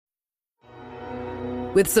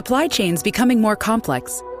With supply chains becoming more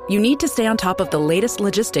complex, you need to stay on top of the latest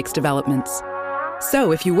logistics developments.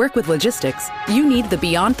 So if you work with logistics, you need the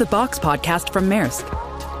Beyond the Box podcast from Maersk.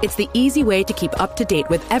 It's the easy way to keep up to date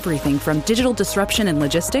with everything from digital disruption in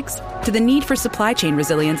logistics to the need for supply chain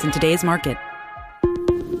resilience in today's market.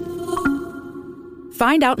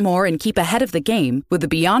 Find out more and keep ahead of the game with the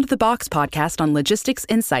Beyond the Box podcast on logistics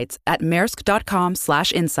insights at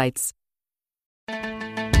maersk.com/insights.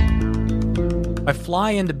 I fly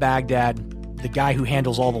into Baghdad. The guy who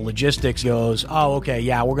handles all the logistics goes, "Oh, okay,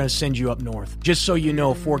 yeah, we're going to send you up north. Just so you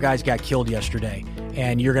know, 4 guys got killed yesterday,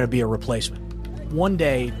 and you're going to be a replacement." One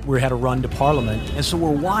day, we had a run to Parliament, and so we're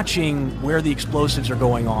watching where the explosives are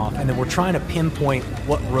going off, and then we're trying to pinpoint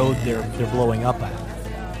what road they're blowing up at.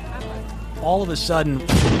 All of a sudden,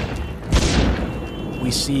 we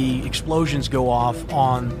see explosions go off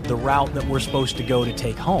on the route that we're supposed to go to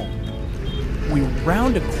take home. We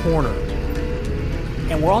round a corner,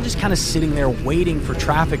 and we're all just kind of sitting there waiting for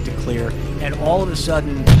traffic to clear, and all of a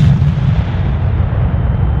sudden,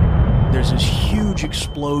 there's this huge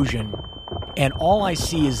explosion, and all I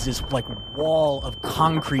see is this like wall of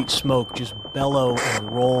concrete smoke just bellow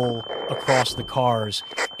and roll across the cars,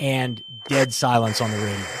 and dead silence on the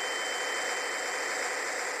radio.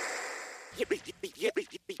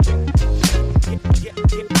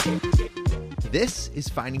 This is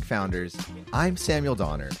Finding Founders. I'm Samuel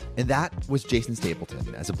Donner, and that was Jason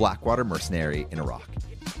Stapleton as a Blackwater mercenary in Iraq.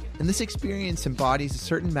 And this experience embodies a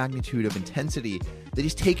certain magnitude of intensity that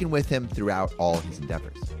he's taken with him throughout all his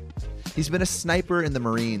endeavors. He's been a sniper in the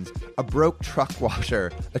Marines, a broke truck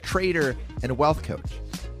washer, a trader, and a wealth coach.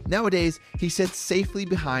 Nowadays, he sits safely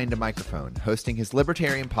behind a microphone, hosting his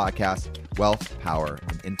libertarian podcast, Wealth, Power,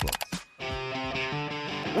 and Influence.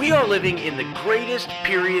 We are living in the greatest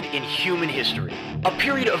period in human history, a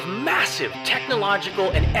period of massive technological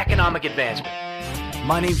and economic advancement.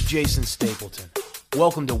 My name's Jason Stapleton.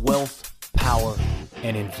 Welcome to Wealth, Power,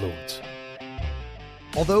 and Influence.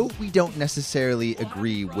 Although we don't necessarily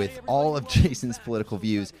agree with all of Jason's political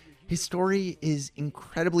views, his story is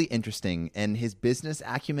incredibly interesting and his business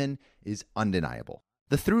acumen is undeniable.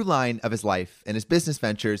 The through line of his life and his business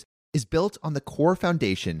ventures is built on the core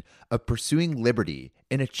foundation of pursuing liberty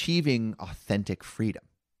and achieving authentic freedom.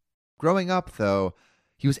 Growing up, though,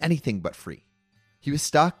 he was anything but free. He was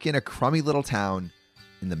stuck in a crummy little town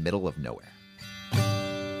in the middle of nowhere.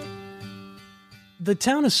 The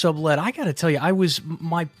town of Sublette, I got to tell you,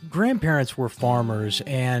 my grandparents were farmers,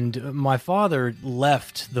 and my father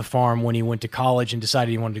left the farm when he went to college and decided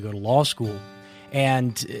he wanted to go to law school.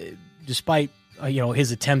 And despite his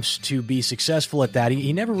attempts to be successful at that,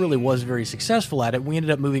 he never really was very successful at it. We ended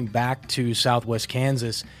up moving back to Southwest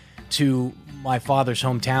Kansas to my father's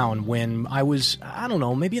hometown when I was,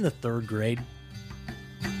 maybe in the 3rd grade.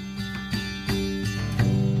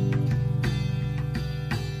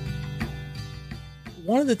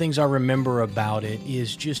 One of the things I remember about it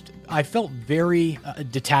is just I felt very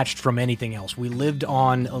detached from anything else. We lived in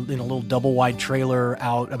a little double-wide trailer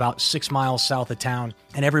out about 6 miles south of town,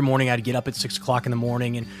 and every morning I'd get up at 6 o'clock in the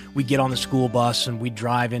morning, and we'd get on the school bus, and we'd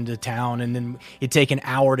drive into town, and then it'd take an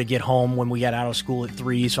hour to get home when we got out of school at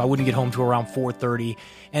 3, so I wouldn't get home till around 4:30.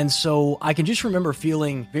 And so I can just remember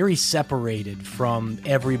feeling very separated from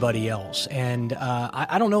everybody else. And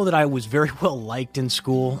I don't know that I was very well liked in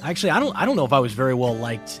school. Actually, I don't know if I was very well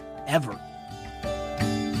liked ever.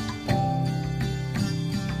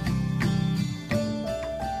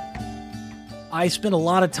 I spent a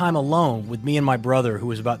lot of time alone with me and my brother, who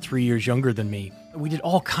was about 3 years younger than me. We did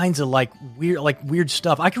all kinds of weird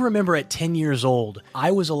stuff. I can remember at 10 years old,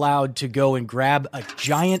 I was allowed to go and grab a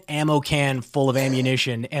giant ammo can full of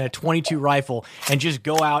ammunition and a .22 rifle and just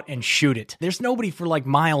go out and shoot it. There's nobody for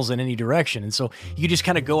miles in any direction. And so you just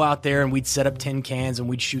kind of go out there and we'd set up tin cans and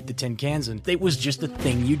we'd shoot the tin cans. And it was just the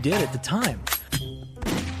thing you did at the time.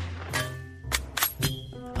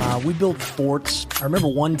 We built forts. I remember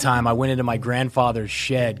one time I went into my grandfather's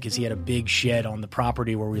shed because he had a big shed on the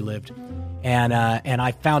property where we lived. And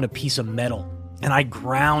I found a piece of metal. And I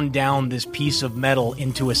ground down this piece of metal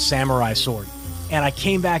into a samurai sword. And I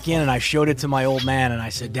came back in and I showed it to my old man and I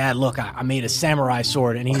said, "Dad, look, I made a samurai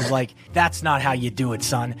sword." And he's like, "That's not how you do it,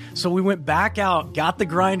 son." So we went back out, got the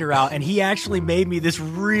grinder out, and he actually made me this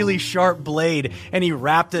really sharp blade. And he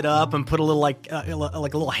wrapped it up and put a little a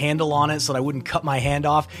little handle on it so that I wouldn't cut my hand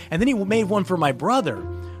off. And then he made one for my brother,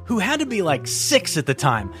 who had to be 6 at the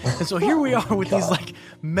time. And so here we are with these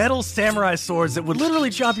metal samurai swords that would literally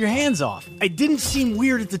chop your hands off. It didn't seem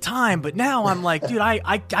weird at the time, but now I'm like, dude,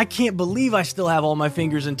 I can't believe I still have all my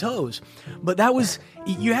fingers and toes. But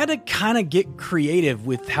you had to kind of get creative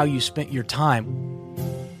with how you spent your time.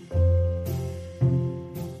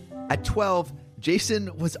 At 12,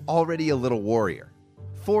 Jason was already a little warrior.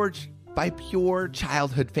 Forged by pure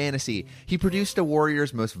childhood fantasy, he produced a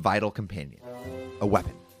warrior's most vital companion, a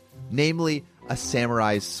weapon, namely a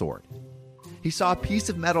samurai's sword. He saw a piece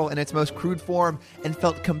of metal in its most crude form and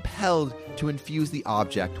felt compelled to infuse the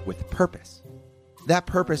object with purpose. That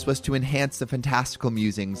purpose was to enhance the fantastical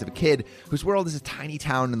musings of a kid whose world is a tiny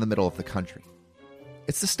town in the middle of the country.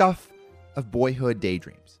 It's the stuff of boyhood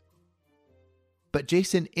daydreams. But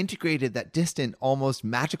Jason integrated that distant, almost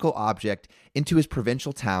magical object into his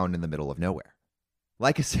provincial town in the middle of nowhere.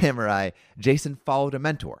 Like a samurai, Jason followed a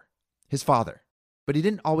mentor, his father, but he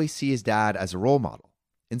didn't always see his dad as a role model.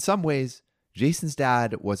 In some ways, Jason's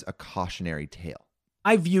dad was a cautionary tale.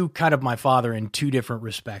 I view kind of my father in two different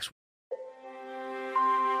respects.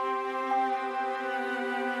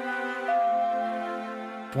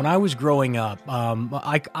 When I was growing up,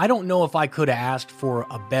 I don't know if I could have asked for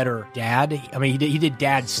a better dad. I mean, he did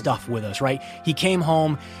dad stuff with us, right? He came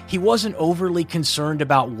home. He wasn't overly concerned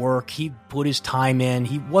about work. He put his time in.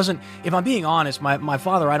 He wasn't, if I'm being honest, my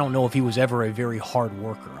father, I don't know if he was ever a very hard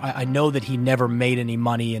worker. I know that he never made any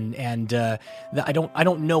money, and I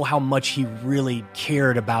don't know how much he really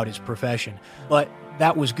cared about his profession. But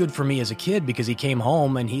that was good for me as a kid because he came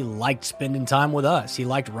home and he liked spending time with us. He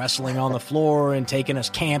liked wrestling on the floor and taking us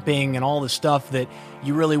camping and all the stuff that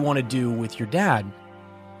you really want to do with your dad.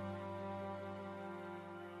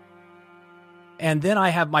 And then I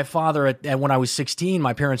have my father, when I was 16,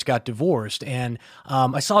 my parents got divorced, and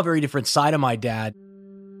I saw a very different side of my dad.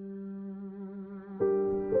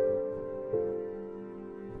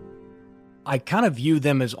 I kind of view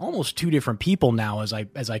them as almost two different people now as I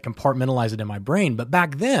compartmentalize it in my brain. But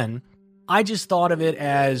back then, I just thought of it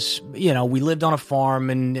as, you know, we lived on a farm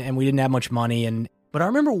and we didn't have much money. But I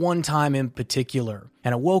remember one time in particular,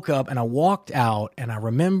 and I woke up and I walked out and I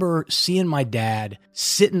remember seeing my dad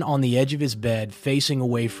sitting on the edge of his bed facing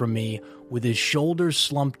away from me with his shoulders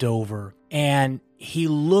slumped over. And he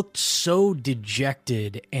looked so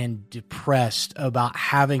dejected and depressed about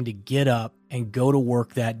having to get up and go to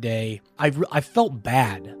work that day. I felt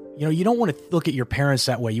bad. You know, you don't want to look at your parents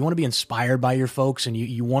that way. You want to be inspired by your folks, and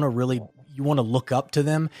you want to look up to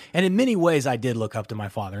them. And in many ways, I did look up to my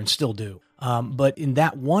father and still do. But in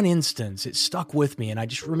that one instance, it stuck with me. And I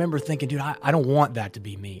just remember thinking, dude, I don't want that to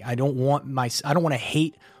be me. I don't want to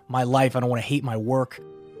hate my life. I don't want to hate my work.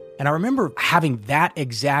 And I remember having that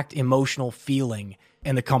exact emotional feeling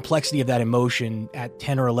and the complexity of that emotion at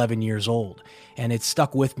 10 or 11 years old. And it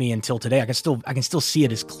stuck with me until today. I can still see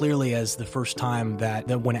it as clearly as the first time that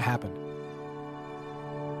when it happened.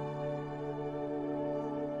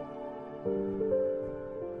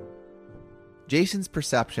 Jason's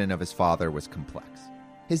perception of his father was complex.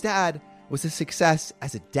 His dad was a success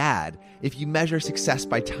as a dad if you measure success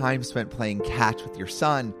by time spent playing catch with your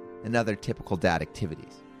son and other typical dad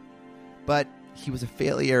activities. But he was a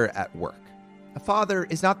failure at work. A father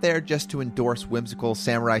is not there just to endorse whimsical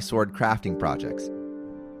samurai sword crafting projects.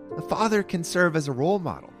 A father can serve as a role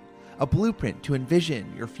model, a blueprint to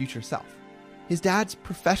envision your future self. His dad's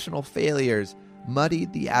professional failures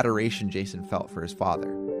muddied the adoration Jason felt for his father.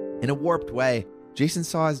 In a warped way, Jason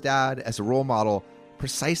saw his dad as a role model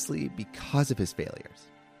precisely because of his failures.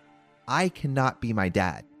 I cannot be my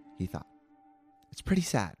dad, he thought. It's pretty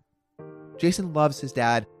sad. Jason loves his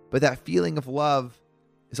dad, but that feeling of love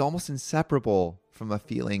is almost inseparable from a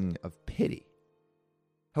feeling of pity.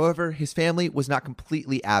 However, his family was not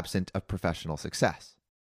completely absent of professional success.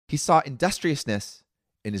 He saw industriousness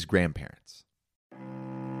in his grandparents.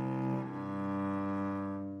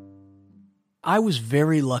 I was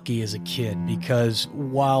very lucky as a kid because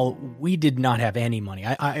while we did not have any money,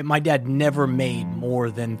 my dad never made more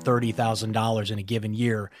than $30,000 in a given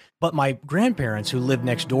year, but my grandparents who lived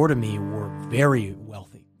next door to me were very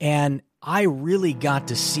wealthy. And I really got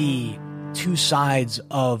to see two sides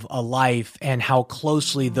of a life and how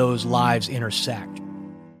closely those lives intersect.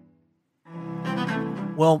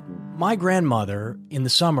 Well, my grandmother in the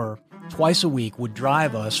summer, twice a week, would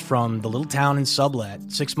drive us from the little town in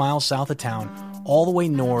Sublette, 6 miles south of town, all the way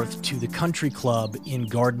north to the country club in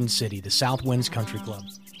Garden City, the South Winds Country Club.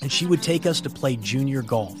 And she would take us to play junior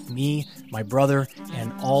golf, me, my brother,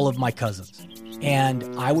 and all of my cousins. And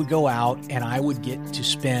I would go out and I would get to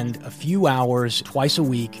spend a few hours twice a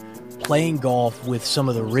week playing golf with some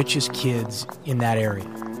of the richest kids in that area.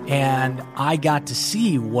 And I got to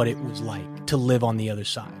see what it was like to live on the other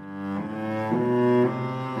side.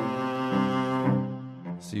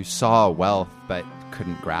 So you saw wealth but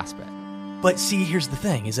couldn't grasp it. But see, here's the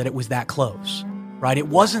thing, is that it was that close. Right? It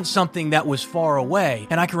wasn't something that was far away.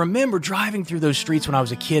 And I can remember driving through those streets when I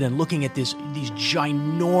was a kid and looking at these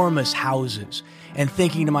ginormous houses and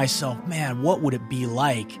thinking to myself, man, what would it be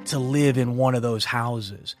like to live in one of those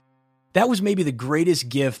houses? That was maybe the greatest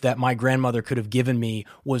gift that my grandmother could have given me,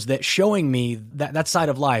 was that showing me that side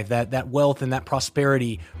of life, that wealth and that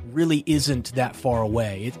prosperity really isn't that far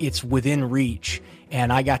away. It's within reach,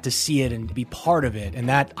 and I got to see it and be part of it. And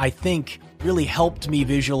that, I think, really helped me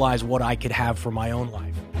visualize what I could have for my own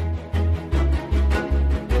life.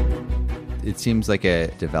 It seems like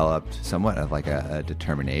it developed somewhat of like a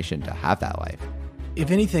determination to have that life.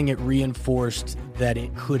 If anything, it reinforced that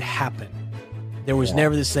it could happen. There was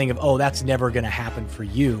never this thing of, oh, that's never going to happen for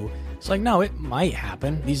you. It's like, no, it might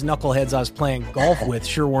happen. These knuckleheads I was playing golf with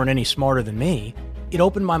sure weren't any smarter than me. It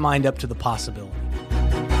opened my mind up to the possibility.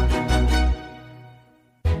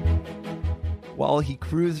 While he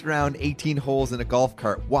cruised around 18 holes in a golf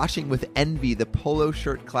cart, watching with envy the polo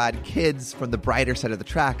shirt-clad kids from the brighter side of the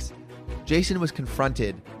tracks, Jason was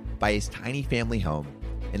confronted by his tiny family home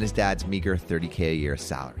and his dad's meager $30K a year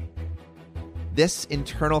salary. This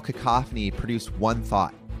internal cacophony produced one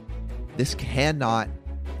thought: this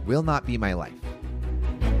will not be my life.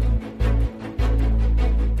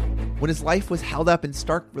 When his life was held up in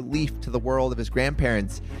stark relief to the world of his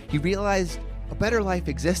grandparents, he realized a better life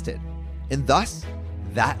existed, and thus,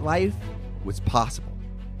 that life was possible.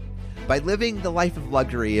 By living the life of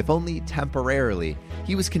luxury, if only temporarily,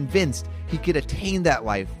 he was convinced he could attain that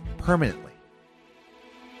life permanently.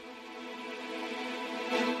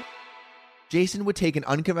 Jason would take an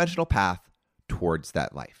unconventional path towards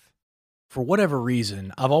that life. For whatever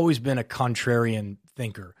reason, I've always been a contrarian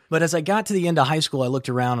thinker. But as I got to the end of high school, I looked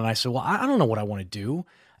around and I said, well, I don't know what I want to do.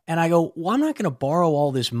 And I go, well, I'm not going to borrow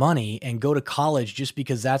all this money and go to college just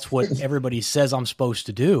because that's what everybody says I'm supposed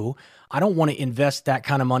to do. I don't want to invest that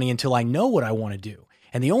kind of money until I know what I want to do.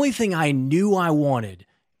 And the only thing I knew I wanted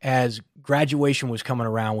as graduation was coming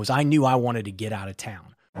around was I knew I wanted to get out of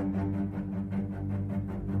town.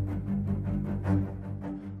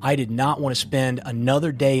 I did not want to spend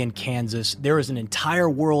another day in Kansas. There is an entire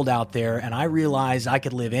world out there, and I realized I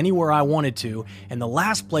could live anywhere I wanted to, and the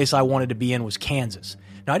last place I wanted to be in was Kansas.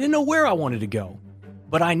 Now, I didn't know where I wanted to go,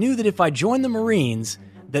 but I knew that if I joined the Marines,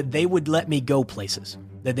 that they would let me go places,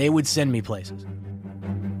 that they would send me places.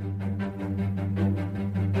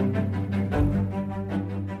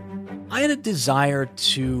 I had a desire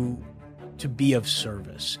to be of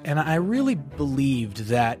service. And I really believed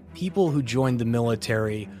that people who joined the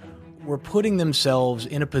military were putting themselves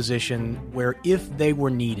in a position where if they were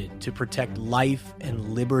needed to protect life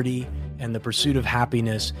and liberty and the pursuit of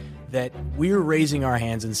happiness, that we're raising our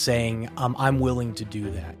hands and saying, I'm willing to do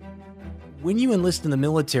that. When you enlist in the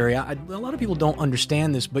military, a lot of people don't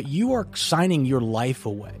understand this, but you are signing your life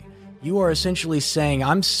away. You are essentially saying,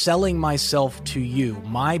 I'm selling myself to you.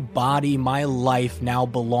 My body, my life now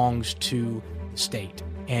belongs to the state,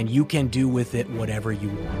 and you can do with it whatever you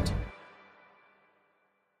want.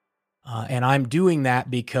 And I'm doing that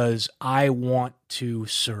because I want to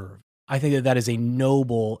serve. I think that is a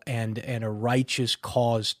noble and a righteous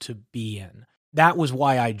cause to be in. That was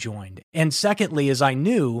why I joined. And secondly, is I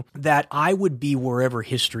knew that I would be wherever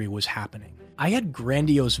history was happening. I had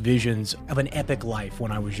grandiose visions of an epic life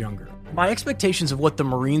when I was younger. My expectations of what the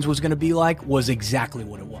Marines was going to be like was exactly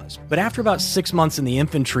what it was. But after about 6 months in the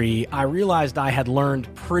infantry, I realized I had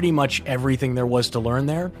learned pretty much everything there was to learn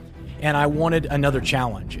there, and I wanted another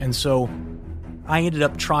challenge. And so I ended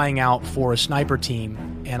up trying out for a sniper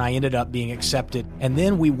team, and I ended up being accepted. And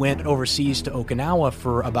then we went overseas to Okinawa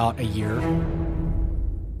for about a year.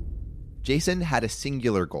 Jason had a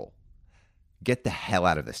singular goal: get the hell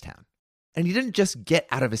out of this town. And he didn't just get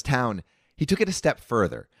out of his town, he took it a step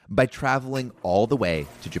further by traveling all the way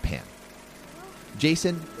to Japan.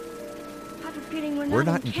 Jason, we're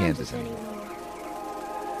not in Kansas anymore.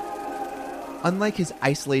 Unlike his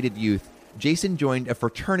isolated youth, Jason joined a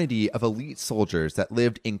fraternity of elite soldiers that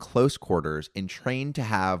lived in close quarters and trained to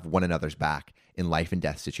have one another's back in life and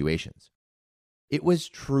death situations. It was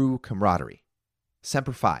true camaraderie.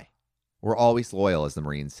 Semper Fi. We're always loyal, as the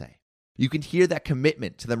Marines say. You can hear that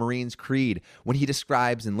commitment to the Marines' creed when he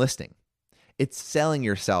describes enlisting. It's selling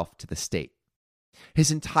yourself to the state.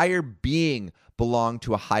 His entire being belonged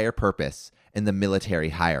to a higher purpose in the military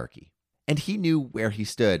hierarchy, and he knew where he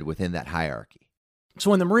stood within that hierarchy.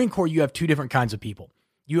 So in the Marine Corps, you have two different kinds of people.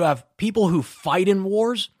 You have people who fight in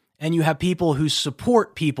wars, and you have people who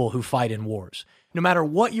support people who fight in wars. No matter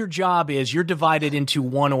what your job is, you're divided into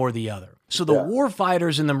one or the other. So the war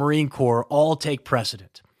fighters in the Marine Corps all take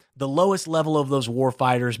precedent. The lowest level of those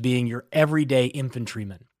warfighters being your everyday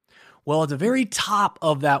infantryman. Well, at the very top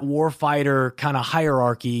of that warfighter kind of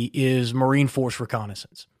hierarchy is Marine Force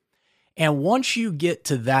Reconnaissance. And once you get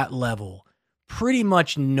to that level, pretty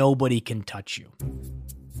much nobody can touch you.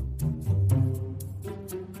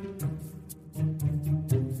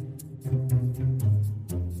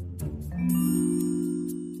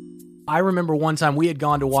 I remember one time we had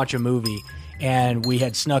gone to watch a movie and we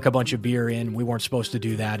had snuck a bunch of beer in. We weren't supposed to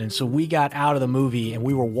do that. And so we got out of the movie and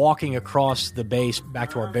we were walking across the base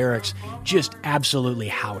back to our barracks, just absolutely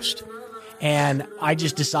housed. And I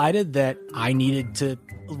just decided that I needed to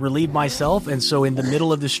relieve myself. And so in the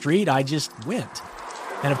middle of the street, I just went.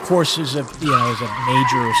 And of course, there's a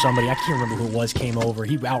major or somebody, I can't remember who it was, came over.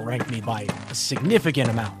 He outranked me by a significant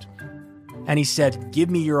amount. And he said, "Give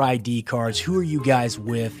me your ID cards. Who are you guys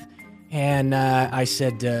with?" And I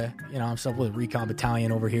said, I'm still with Recon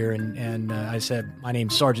Battalion over here. And I said, "My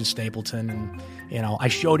name's Sergeant Stapleton." And, I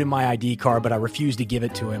showed him my ID card, but I refused to give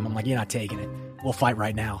it to him. I'm like, "You're not taking it. We'll fight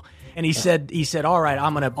right now." And he said, "All right,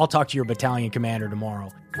 I'll talk to your battalion commander tomorrow."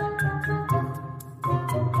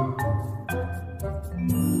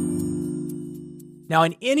 Now,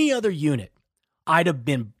 in any other unit, I'd have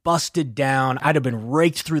been busted down. I'd have been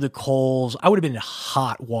raked through the coals. I would have been in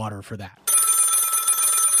hot water for that.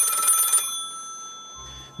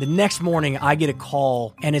 The next morning, I get a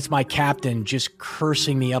call, and it's my captain just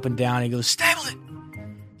cursing me up and down. He goes,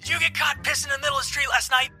 "Stapleton, did you get caught pissing in the middle of the street last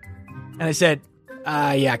night?" And I said,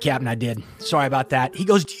 "Yeah, Captain, I did. Sorry about that." He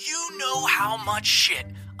goes, "Do you know how much shit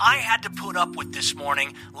I had to put up with this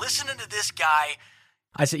morning listening to this guy?"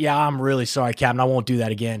 I said, "Yeah, I'm really sorry, Captain. I won't do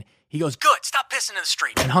that again." He goes, "Good, stop pissing in the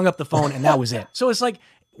street," and hung up the phone, and that was it. So it's like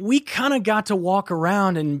we kind of got to walk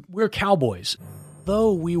around, and we're cowboys.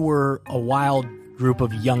 Though we were a wild group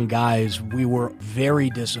of young guys, we were very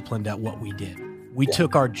disciplined at what we did. We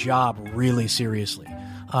took our job really seriously.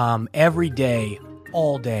 Every day,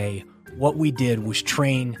 all day, what we did was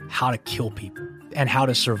train how to kill people and how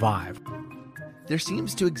to survive. There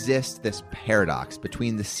seems to exist this paradox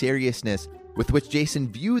between the seriousness with which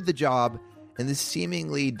Jason viewed the job and the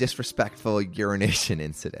seemingly disrespectful urination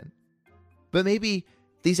incident. But maybe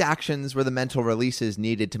these actions were the mental releases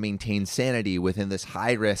needed to maintain sanity within this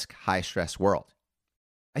high-risk, high-stress world.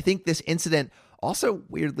 I think this incident also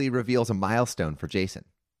weirdly reveals a milestone for Jason.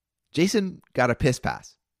 Jason got a piss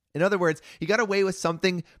pass. In other words, he got away with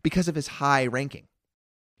something because of his high ranking.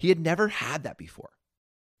 He had never had that before.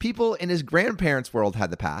 People in his grandparents' world had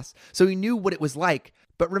the pass, so he knew what it was like.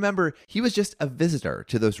 But remember, he was just a visitor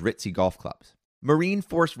to those ritzy golf clubs. Marine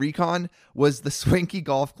Force Recon was the swanky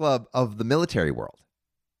golf club of the military world.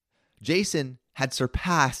 Jason had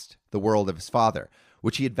surpassed the world of his father,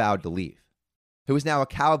 which he had vowed to leave. He was now a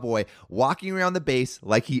cowboy walking around the base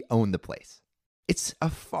like he owned the place. It's a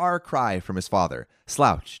far cry from his father,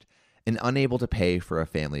 slouched and unable to pay for a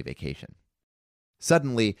family vacation.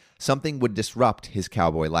 Suddenly, something would disrupt his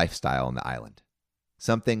cowboy lifestyle on the island.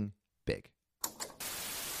 Something big.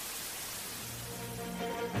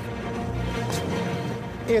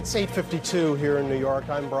 It's 8:52 here in New York.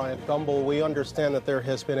 I'm Bryant Gumbel. We understand that there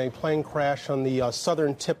has been a plane crash on the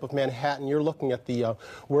southern tip of Manhattan. You're looking at the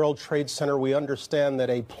World Trade Center. We understand that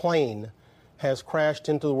a plane has crashed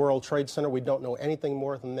into the World Trade Center. We don't know anything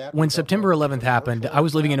more than that. When September 11th happened, I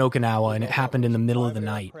was living in Okinawa, and it happened in the middle of the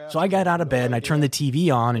night. So I got out of bed, and I turned the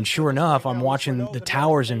TV on, and sure enough, I'm watching the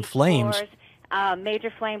towers in flames.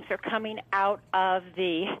 Major flames are coming out of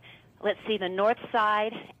the north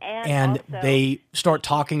side. And also, they start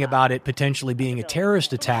talking about it potentially being a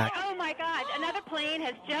terrorist attack. Oh, my God. Another plane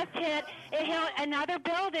has just hit another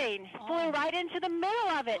building. Flew right into the middle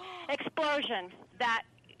of it. Explosion. That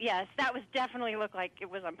was definitely looked like it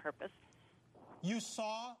was on purpose.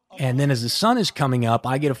 And then as the sun is coming up,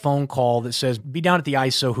 I get a phone call that says, "Be down at the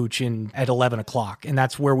Isohuchin at 11 o'clock. And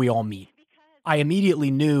that's where we all meet. I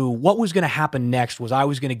immediately knew what was going to happen next was I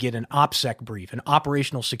was going to get an OPSEC brief, an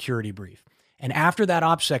operational security brief. And after that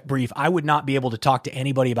OPSEC brief, I would not be able to talk to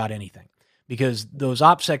anybody about anything, because those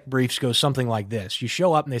OPSEC briefs go something like this. You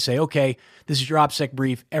show up and they say, "Okay, this is your OPSEC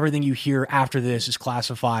brief. Everything you hear after this is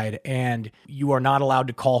classified, and you are not allowed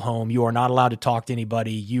to call home. You are not allowed to talk to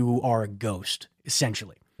anybody. You are a ghost,"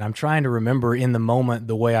 essentially. I'm trying to remember in the moment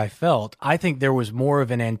the way I felt. I think there was more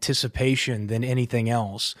of an anticipation than anything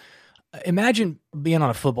else. Imagine being on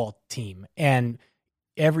a football team and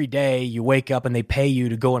every day you wake up and they pay you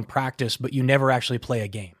to go and practice, but you never actually play a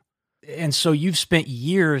game. And so you've spent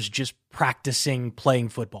years just practicing playing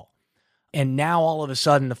football. And now all of a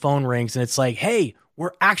sudden the phone rings and it's like, "Hey,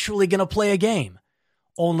 we're actually going to play a game.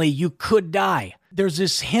 Only you could die." There's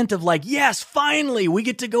this hint of like, yes, finally we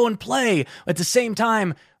get to go and play. At the same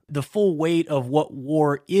time, the full weight of what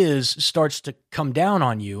war is starts to come down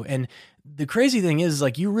on you. And the crazy thing is,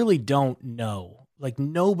 like, you really don't know. Like,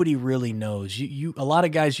 nobody really knows. A lot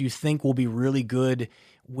of guys you think will be really good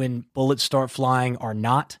when bullets start flying are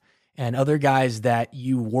not, and other guys that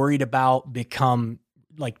you worried about become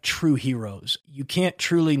like true heroes. You can't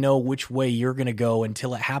truly know which way you're going to go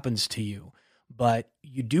until it happens to you. But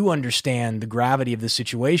you do understand the gravity of the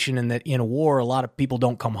situation, and that in a war, a lot of people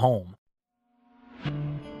don't come home.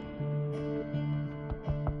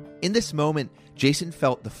 In this moment, Jason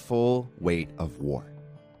felt the full weight of war.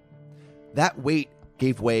 That weight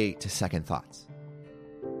gave way to second thoughts.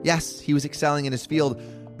 Yes, he was excelling in his field,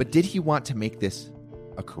 but did he want to make this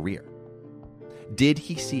a career? Did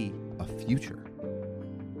he see a future?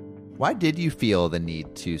 Why did you feel the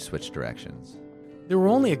need to switch directions? There were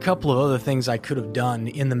only a couple of other things I could have done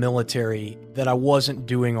in the military that I wasn't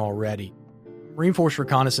doing already. Marine Force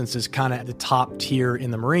Reconnaissance is kind of at the top tier in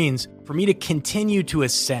the Marines. For me to continue to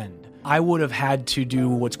ascend, I would have had to do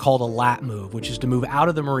what's called a lat move, which is to move out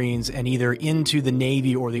of the Marines and either into the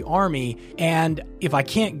Navy or the Army. And if I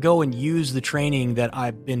can't go and use the training that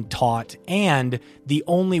I've been taught, and the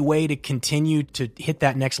only way to continue to hit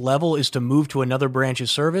that next level is to move to another branch of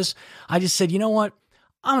service, I just said, you know what?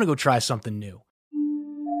 I'm going to go try something new.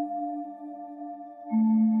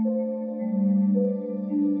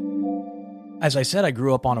 As I said, I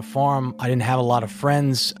grew up on a farm. I didn't have a lot of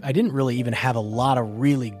friends. I didn't really even have a lot of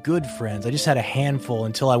really good friends. I just had a handful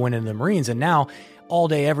until I went into the Marines. And now, all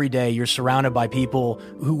day, every day, you're surrounded by people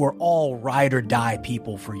who are all ride or die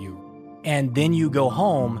people for you. And then you go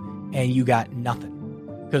home and you got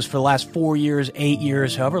nothing. Because for the last 4 years, 8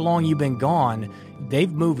 years, however long you've been gone,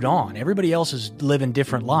 they've moved on. Everybody else is living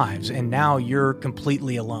different lives. And now you're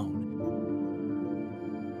completely alone.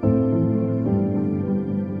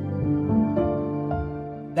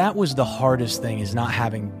 That was the hardest thing, is not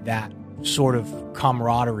having that sort of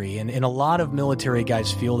camaraderie. And a lot of military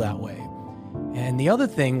guys feel that way. And the other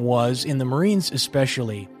thing was, in the Marines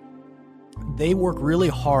especially, they work really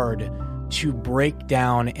hard to break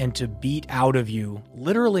down and to beat out of you,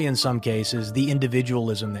 literally in some cases, the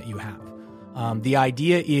individualism that you have. The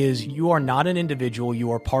idea is you are not an individual,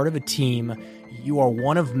 you are part of a team, you are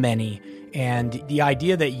one of many. And the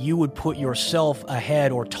idea that you would put yourself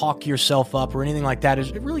ahead or talk yourself up or anything like that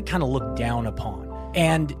is really kind of looked down upon.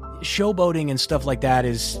 And showboating and stuff like that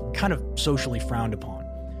is kind of socially frowned upon.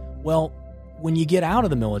 Well, when you get out of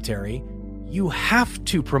the military, you have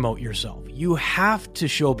to promote yourself. You have to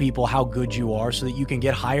show people how good you are so that you can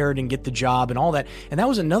get hired and get the job and all that. And that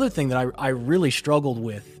was another thing that I really struggled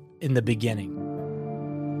with in the beginning.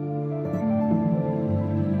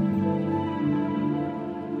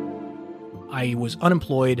 I was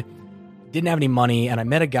unemployed, didn't have any money, and I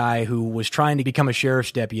met a guy who was trying to become a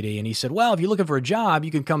sheriff's deputy. And he said, well, if you're looking for a job,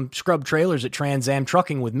 you can come scrub trailers at Trans Am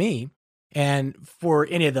Trucking with me. And for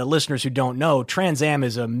any of the listeners who don't know, Trans Am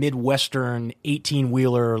is a Midwestern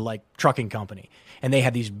 18-wheeler like trucking company. And they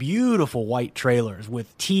have these beautiful white trailers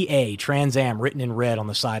with TA, Trans Am, written in red on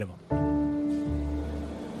the side of them.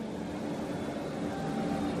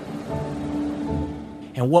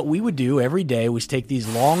 And what we would do every day was take these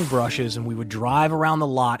long brushes and we would drive around the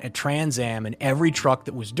lot at Trans Am, and every truck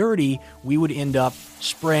that was dirty, we would end up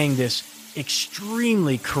spraying this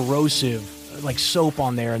extremely corrosive like soap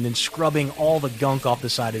on there and then scrubbing all the gunk off the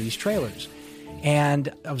side of these trailers.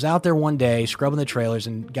 And I was out there one day scrubbing the trailers,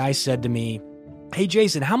 and a guy said to me, hey,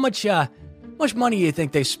 Jason, how much money do you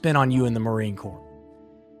think they spent on you in the Marine Corps?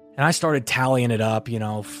 And I started tallying it up,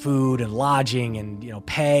 food and lodging and,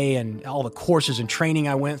 pay and all the courses and training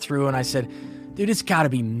I went through. And I said, dude, it's got to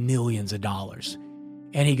be millions of dollars.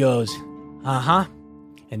 And he goes, uh-huh.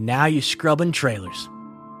 And now you're scrubbing trailers.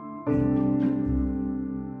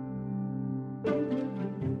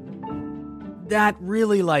 That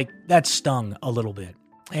really that stung a little bit.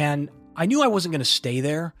 And I knew I wasn't going to stay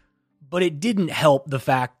there. But it didn't help the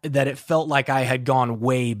fact that it felt like I had gone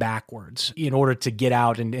way backwards in order to get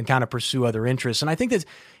out and kind of pursue other interests. And I think that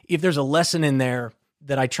if there's a lesson in there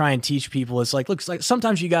that I try and teach people, it's like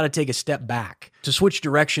sometimes you got to take a step back. To switch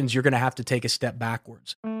directions, you're going to have to take a step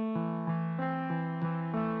backwards.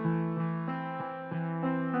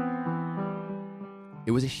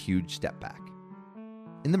 It was a huge step back.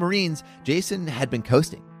 In the Marines, Jason had been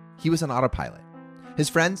coasting. He was on autopilot. His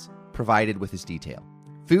friends provided with his detail.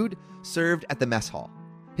 Food served at the mess hall.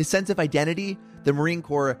 His sense of identity, the Marine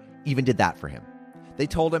Corps even did that for him. They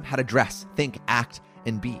told him how to dress, think, act,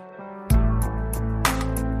 and be.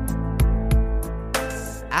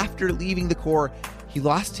 After leaving the Corps, he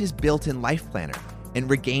lost his built-in life planner and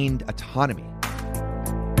regained autonomy.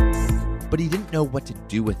 But he didn't know what to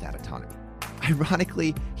do with that autonomy.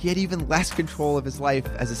 Ironically, he had even less control of his life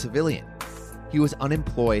as a civilian. He was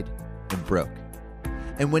unemployed and broke.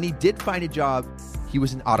 And when he did find a job, he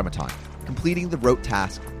was an automaton, completing the rote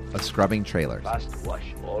task of scrubbing trailers. First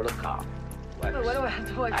wash all the car. What do I have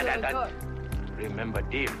to wash all the car? Remember,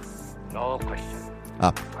 deal. No question.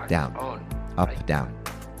 Up, down, On. up, down,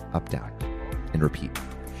 up, down, and repeat.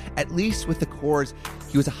 At least with the cores,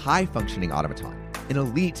 he was a high-functioning automaton, an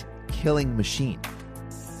elite killing machine.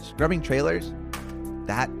 Scrubbing trailers,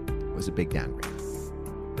 that was a big downgrade.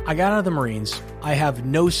 I got out of the Marines. I have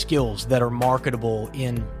no skills that are marketable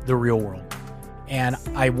in the real world, and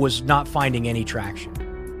I was not finding any traction.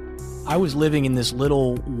 I was living in this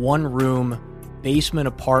little one-room basement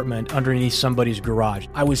apartment underneath somebody's garage.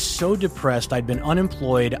 I was so depressed. I'd been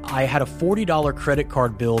unemployed. I had a $40 credit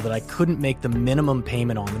card bill that I couldn't make the minimum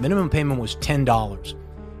payment on. The minimum payment was $10,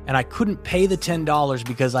 and I couldn't pay the $10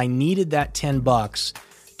 because I needed that $10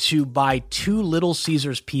 to buy 2 Little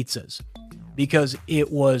Caesars pizzas, because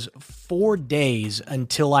it was 4 days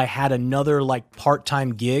until I had another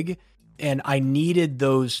part-time gig, and I needed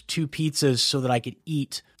those 2 pizzas so that I could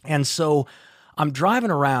eat. And so I'm driving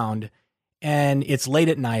around, and it's late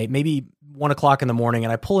at night, maybe 1 o'clock in the morning,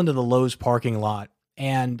 and I pull into the Lowe's parking lot,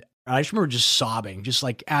 and I just remember just sobbing, just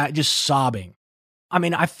sobbing. I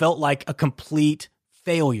mean, I felt like a complete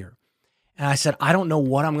failure. And I said, I don't know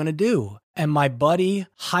what I'm going to do. And my buddy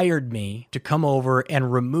hired me to come over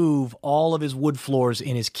and remove all of his wood floors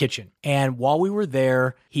in his kitchen. And while we were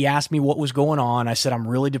there, he asked me what was going on. I said, I'm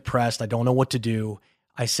really depressed. I don't know what to do.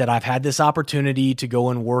 I said, I've had this opportunity to go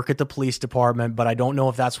and work at the police department, but I don't know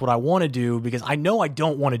if that's what I want to do, because I know I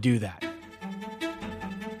don't want to do that.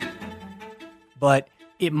 But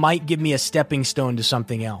it might give me a stepping stone to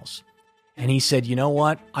something else. And he said, you know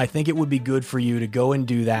what? I think it would be good for you to go and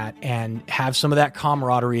do that and have some of that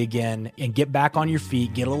camaraderie again and get back on your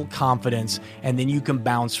feet, get a little confidence, and then you can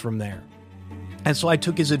bounce from there. And so I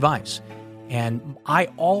took his advice. And I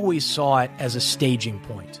always saw it as a staging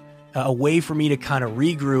point, a way for me to kind of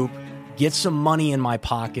regroup, get some money in my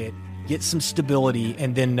pocket, get some stability,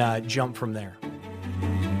 and then jump from there.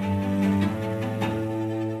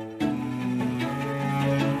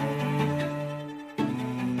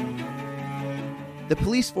 The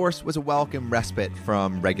police force was a welcome respite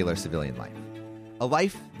from regular civilian life, a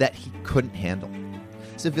life that he couldn't handle.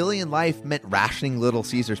 Civilian life meant rationing Little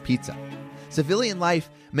Caesars pizza. Civilian life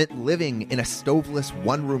meant living in a stoveless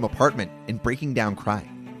one-room apartment and breaking down crying.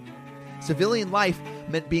 Civilian life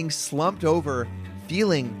meant being slumped over,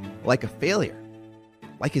 feeling like a failure,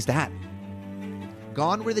 like his dad.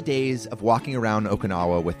 Gone were the days of walking around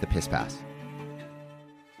Okinawa with the piss pass.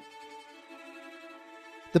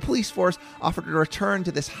 The police force offered a return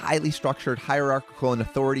to this highly structured, hierarchical, and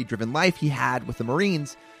authority-driven life he had with the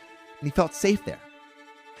Marines, and he felt safe there.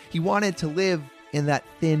 He wanted to live in that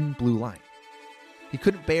thin blue line. He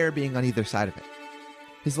couldn't bear being on either side of it.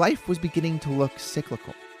 His life was beginning to look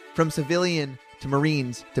cyclical. From civilian to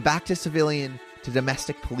Marines, to back to civilian, to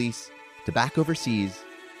domestic police, to back overseas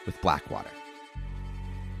with Blackwater.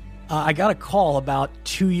 I got a call about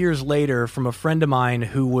 2 years later from a friend of mine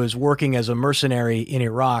who was working as a mercenary in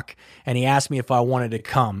Iraq, and he asked me if I wanted to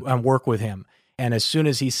come and work with him. And as soon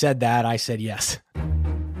as he said that, I said yes.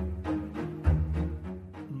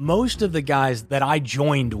 Most of the guys that I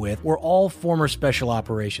joined with were all former special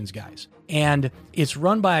operations guys. And it's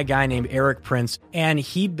run by a guy named Eric Prince, and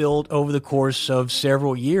he built over the course of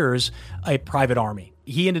several years a private army.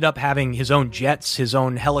 He ended up having his own jets, his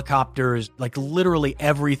own helicopters, like literally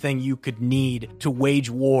everything you could need to wage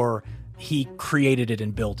war. He created it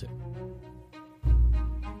and built it.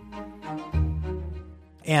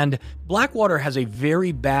 And Blackwater has a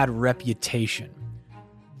very bad reputation.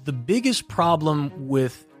 The biggest problem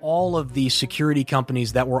with all of the security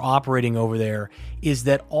companies that were operating over there is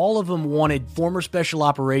that all of them wanted former special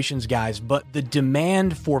operations guys, but the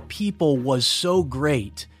demand for people was so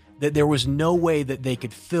great that there was no way that they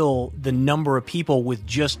could fill the number of people with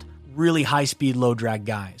just really high-speed, low-drag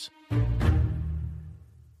guys.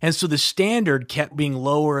 And so the standard kept being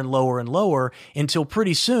lower and lower and lower until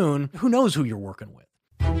pretty soon, who knows who you're working with.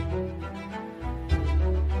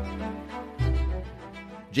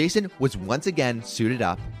 Jason was once again suited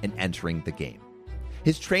up and entering the game.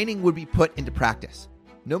 His training would be put into practice.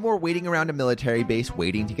 No more waiting around a military base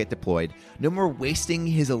waiting to get deployed. No more wasting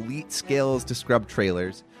his elite skills to scrub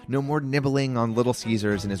trailers. No more nibbling on Little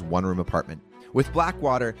Caesars in his one-room apartment. With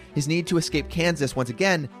Blackwater, his need to escape Kansas once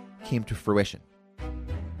again came to fruition.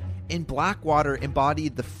 And Blackwater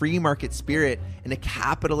embodied the free market spirit and a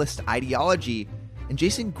capitalist ideology, and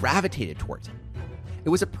Jason gravitated towards it. It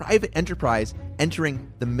was a private enterprise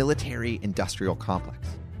entering the military-industrial complex.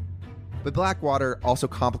 But Blackwater also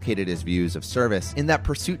complicated his views of service in that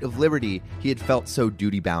pursuit of liberty he had felt so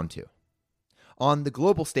duty-bound to. On the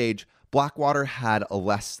global stage, Blackwater had a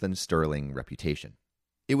less than sterling reputation.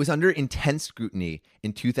 It was under intense scrutiny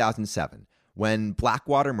in 2007 when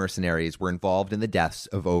Blackwater mercenaries were involved in the deaths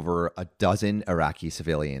of over a dozen Iraqi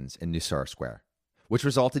civilians in Nusra Square, which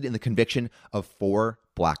resulted in the conviction of 4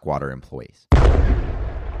 Blackwater employees. A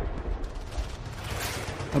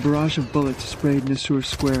barrage of bullets sprayed Nusra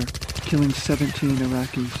Square, killing 17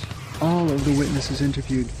 Iraqis. All of the witnesses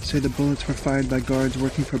interviewed say the bullets were fired by guards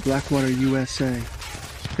working for Blackwater USA.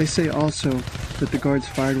 They say also that the guards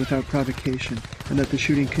fired without provocation and that the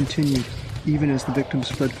shooting continued even as the victims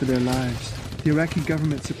fled for their lives. The Iraqi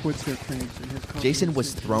government supports their claims and has called... Jason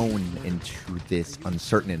was thrown into this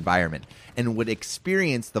uncertain environment and would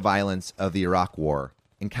experience the violence of the Iraq War,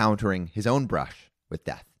 encountering his own brush with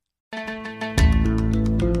death.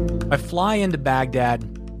 I fly into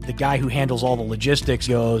Baghdad. The guy who handles all the logistics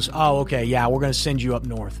goes, "Oh, okay, yeah, we're going to send you up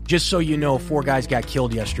north. Just so you know, 4 guys got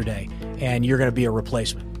killed yesterday, and you're going to be a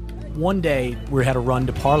replacement." One day, we had a run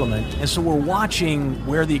to Parliament, and so we're watching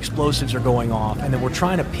where the explosives are going off, and then we're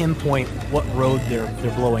trying to pinpoint what road they're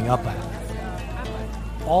blowing up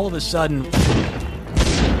at. All of a sudden,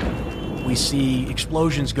 we see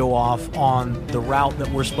explosions go off on the route that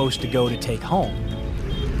we're supposed to go to take home.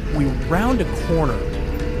 We round a corner,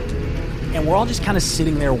 and we're all just kind of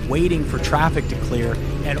sitting there waiting for traffic to clear,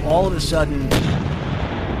 and all of a sudden,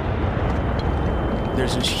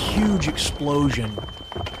 there's this huge explosion,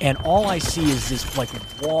 and all I see is this like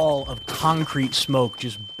wall of concrete smoke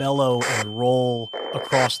just bellow and roll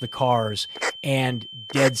across the cars, and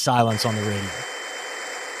dead silence on the radio.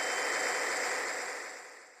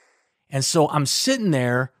 And so I'm sitting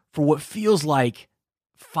there for what feels like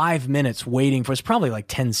 5 minutes waiting for, it's probably like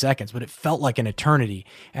 10 seconds, but it felt like an eternity.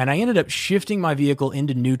 And I ended up shifting my vehicle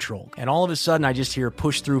into neutral. And all of a sudden I just hear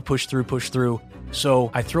push through, push through, push through. So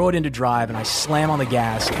I throw it into drive and I slam on the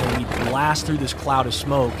gas and we blast through this cloud of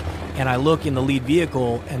smoke. And I look in the lead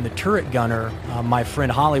vehicle and the turret gunner, my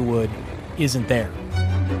friend Hollywood, isn't there.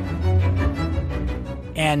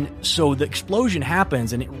 And so the explosion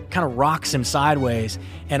happens and it kind of rocks him sideways.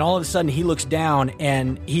 And all of a sudden he looks down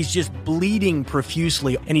and he's just bleeding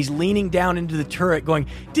profusely. And he's leaning down into the turret going,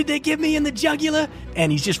 "Did they get me in the jugular?"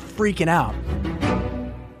 And he's just freaking out.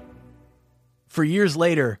 For years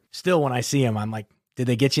later, still when I see him, I'm like, "Did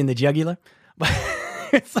they get you in the jugular?"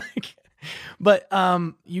 It's like, but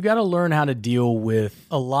you got to learn how to deal with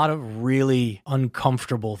a lot of really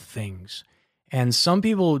uncomfortable things. And some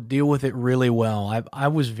people deal with it really well. I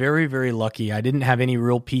was very, very lucky. I didn't have any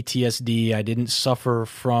real PTSD. I didn't suffer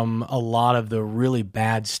from a lot of the really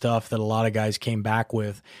bad stuff that a lot of guys came back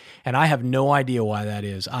with. And I have no idea why that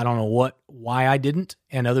is. I don't know why I didn't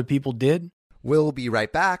and other people did. We'll be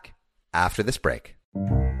right back after this break.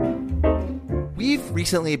 We've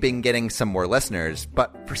recently been getting some more listeners,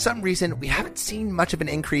 but for some reason, we haven't seen much of an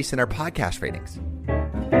increase in our podcast ratings.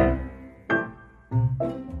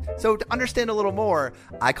 So to understand a little more,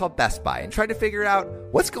 I called Best Buy and tried to figure out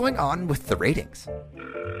what's going on with the ratings.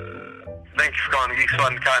 Thanks for calling Geeks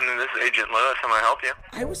Fun Cotton. This is Agent Lewis. How may I help you?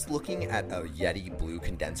 I was looking at a Yeti Blue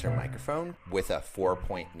condenser microphone with a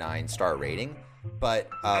 4.9 star rating, but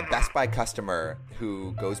a Best Buy customer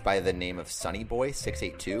who goes by the name of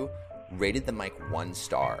Sunnyboy682 rated the mic 1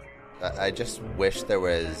 star. I just wish there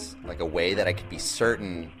was like a way that I could be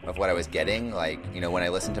certain of what I was getting. Like, you know, when I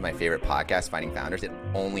listen to my favorite podcast, Finding Founders, it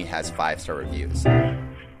only has 5-star reviews.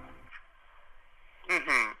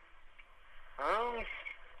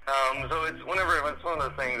 So it's it's one of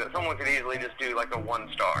those things that someone could easily just do like a 1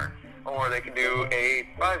 star, or they could do a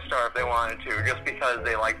 5 star if they wanted to, just because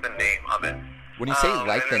they like the name of it. When you say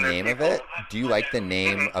like the name of it, do you like the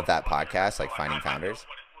name of that podcast, like Finding Founders?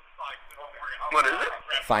 What is it?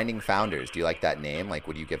 Finding Founders. Do you like that name? Like,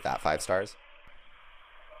 would you give that 5 stars?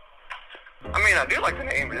 I mean, I do like the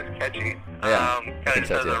name. It's catchy. Yeah, I kind of think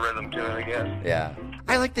so has too. a rhythm to it, I guess. Yeah.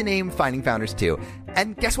 I like the name Finding Founders too.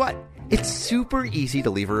 And guess what? It's super easy to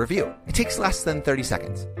leave a review. It takes less than 30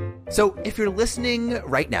 seconds. So if you're listening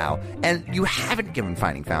right now and you haven't given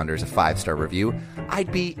Finding Founders a 5-star review,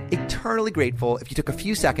 I'd be eternally grateful if you took a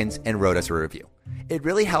few seconds and wrote us a review. It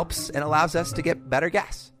really helps and allows us to get better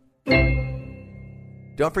guests.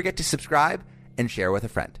 Don't forget to subscribe and share with a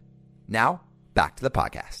friend. Now, back to the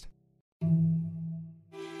podcast.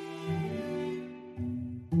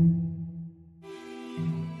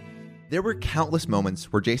 There were countless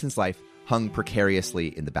moments where Jason's life hung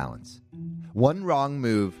precariously in the balance. One wrong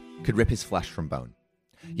move could rip his flesh from bone.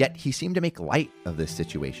 Yet he seemed to make light of this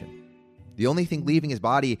situation. The only thing leaving his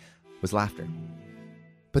body was laughter.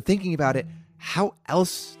 But thinking about it, how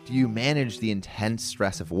else do you manage the intense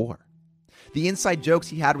stress of war? The inside jokes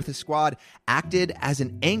he had with his squad acted as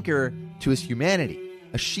an anchor to his humanity,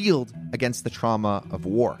 a shield against the trauma of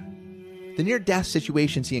war. The near-death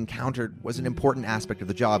situations he encountered was an important aspect of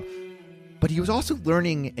the job, but he was also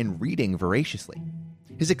learning and reading voraciously.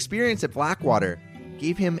 His experience at Blackwater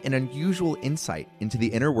gave him an unusual insight into the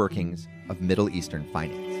inner workings of Middle Eastern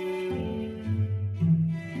finance.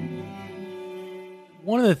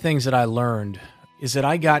 One of the things that I learned is that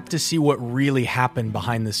I got to see what really happened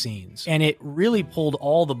behind the scenes. And it really pulled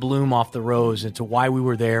all the bloom off the rose into why we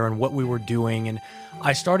were there and what we were doing. And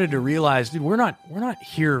I started to realize, dude, we're not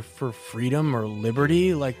here for freedom or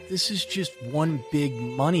liberty. Like, this is just one big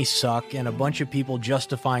money suck and a bunch of people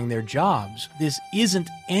justifying their jobs. This isn't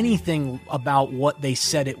anything about what they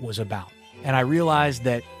said it was about. And I realized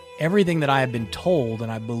that everything that I had been told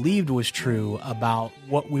and I believed was true about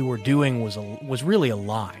what we were doing was really a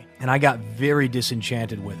lie. And I got very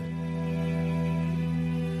disenchanted with it.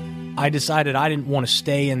 I decided I didn't want to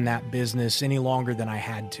stay in that business any longer than I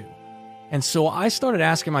had to. And so I started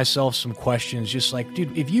asking myself some questions, just like,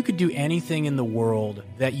 dude, if you could do anything in the world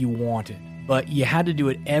that you wanted, but you had to do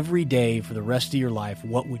it every day for the rest of your life,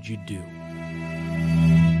 what would you do?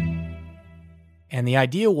 And the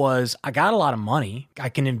idea was, I got a lot of money. I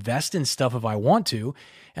can invest in stuff if I want to.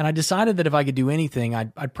 And I decided that if I could do anything,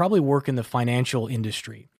 I'd probably work in the financial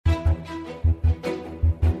industry.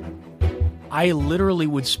 I literally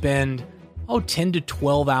would spend 10 to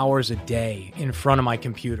 12 hours a day in front of my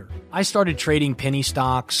computer. I started trading penny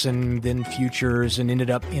stocks and then futures and ended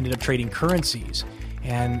up trading currencies.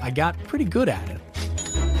 And I got pretty good at it.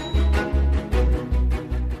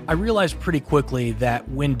 I realized pretty quickly that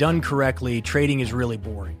when done correctly, trading is really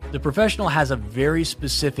boring. The professional has a very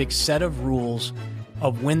specific set of rules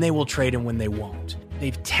of when they will trade and when they won't.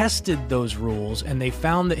 They've tested those rules and they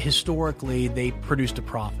found that historically they produced a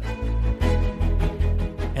profit.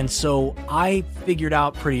 And so I figured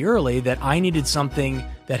out pretty early that I needed something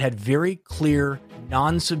that had very clear,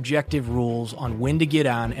 non-subjective rules on when to get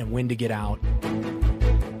on and when to get out.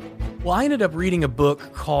 Well, I ended up reading a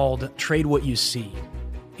book called Trade What You See.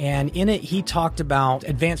 And in it, he talked about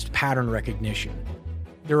advanced pattern recognition.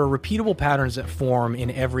 There are repeatable patterns that form in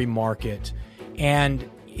every market. And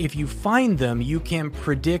if you find them, you can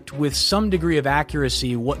predict with some degree of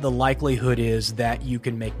accuracy what the likelihood is that you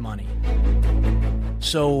can make money.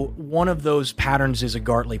 So one of those patterns is a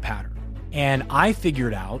Gartley pattern. And I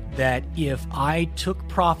figured out that if I took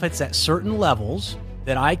profits at certain levels,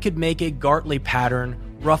 that I could make a Gartley pattern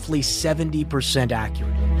roughly 70%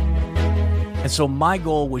 accurate. And so my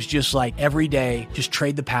goal was just like every day, just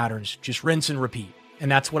trade the patterns, just rinse and repeat. And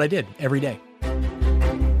that's what I did every day.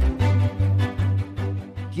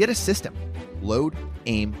 He had a system: load,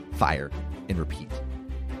 aim, fire, and repeat.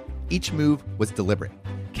 Each move was deliberate,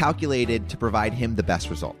 calculated to provide him the best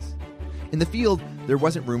results. In the field, there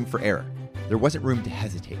wasn't room for error. There wasn't room to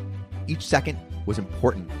hesitate. Each second was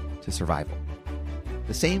important to survival.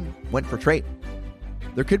 The same went for trade.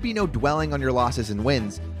 There could be no dwelling on your losses and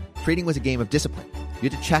wins. Trading was a game of discipline. You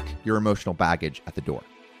had to check your emotional baggage at the door.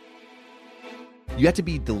 You had to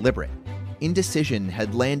be deliberate. Indecision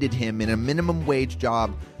had landed him in a minimum wage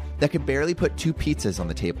job that could barely put 2 pizzas on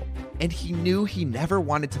the table. And he knew he never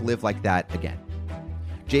wanted to live like that again.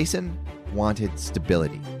 Jason wanted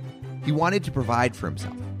stability. He wanted to provide for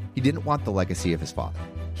himself. He didn't want the legacy of his father.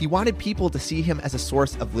 He wanted people to see him as a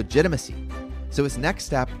source of legitimacy. So his next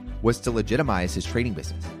step was to legitimize his trading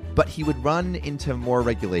business. But he would run into more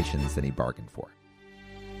regulations than he bargained for.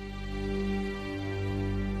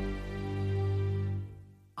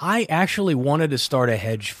 I actually wanted to start a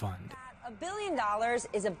hedge fund. $1 billion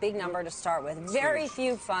is a big number to start with. Very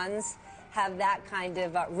few funds have that kind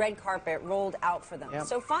of red carpet rolled out for them. Yep.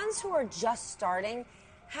 So funds who are just starting,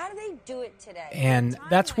 how do they do it today? And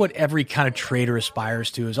that's what every kind of trader aspires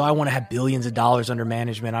to is, I want to have billions of dollars under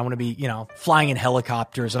management. I want to be, flying in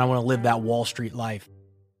helicopters, and I want to live that Wall Street life.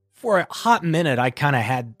 For a hot minute, I kind of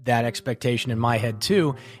had that expectation in my head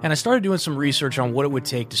too, and I started doing some research on what it would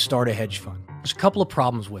take to start a hedge fund. There's a couple of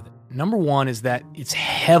problems with it. Number one is that it's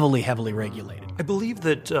heavily, heavily regulated. I believe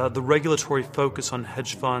that the regulatory focus on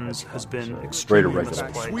hedge funds has been extremely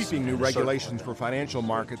misplaced. Sweeping new regulations for financial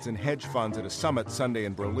markets and hedge funds at a summit Sunday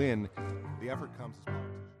in Berlin. The effort comes as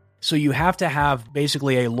So you have to have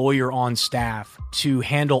basically a lawyer on staff to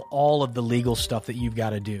handle all of the legal stuff that you've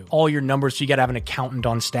got to do. All your numbers, so you got to have an accountant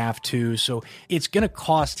on staff too. So it's going to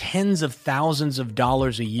cost tens of thousands of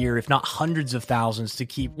dollars a year, if not hundreds of thousands, to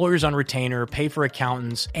keep lawyers on retainer, pay for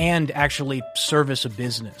accountants, and actually service a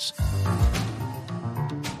business.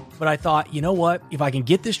 But I thought, you know what? If I can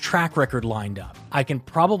get this track record lined up, I can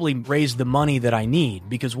probably raise the money that I need.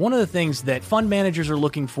 Because one of the things that fund managers are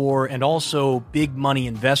looking for and also big money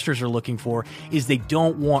investors are looking for is they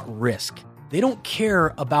don't want risk. They don't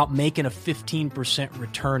care about making a 15%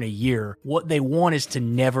 return a year. What they want is to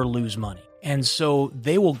never lose money. And so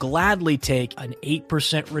they will gladly take an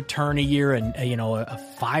 8% return a year and a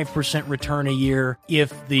 5% return a year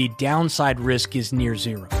if the downside risk is near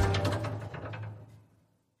zero.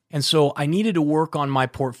 And so I needed to work on my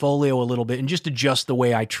portfolio a little bit and just adjust the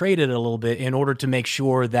way I traded a little bit in order to make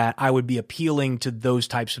sure that I would be appealing to those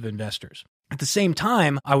types of investors. At the same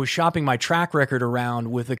time, I was shopping my track record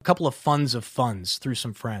around with a couple of funds of funds through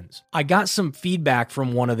some friends. I got some feedback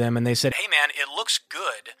from one of them and they said, "Hey man, it looks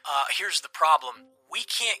good. Here's the problem. We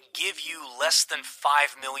can't give you less than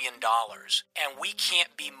 $5 million, and we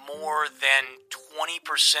can't be more than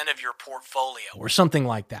 20% of your portfolio," or something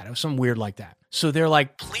like that. It was something weird like that. So they're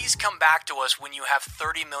like, "Please come back to us when you have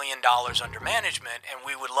 $30 million under management, and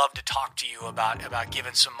we would love to talk to you about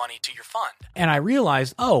giving some money to your fund." And I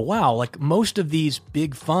realized, oh, wow, like most of these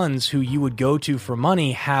big funds who you would go to for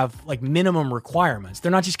money have like minimum requirements. They're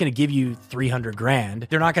not just going to give you $300,000.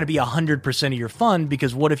 They're not going to be 100% of your fund,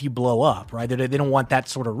 because what if you blow up, right? They don't want that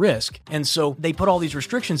sort of risk. And so they put all these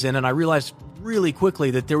restrictions in, and I realized really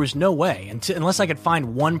quickly that there was no way, unless I could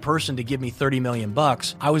find one person to give me $30 million,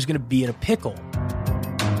 I was going to be in a pickle.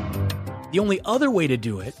 The only other way to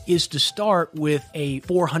do it is to start with a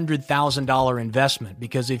 $400,000 investment,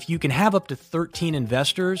 because if you can have up to 13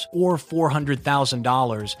 investors or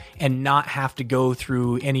 $400,000 and not have to go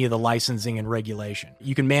through any of the licensing and regulation,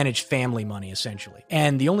 you can manage family money essentially.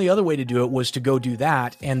 And the only other way to do it was to go do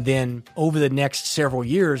that, and then over the next several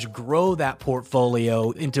years, grow that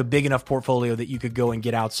portfolio into a big enough portfolio that you could go and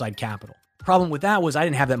get outside capital. Problem with that was I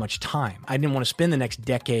didn't have that much time. I didn't want to spend the next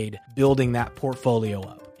decade building that portfolio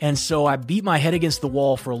up. And so I beat my head against the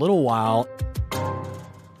wall for a little while.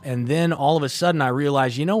 And then all of a sudden I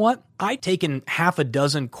realized, you know what? I'd taken half a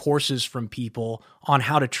dozen courses from people on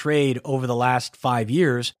how to trade over the last 5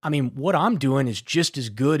 years. I mean, what I'm doing is just as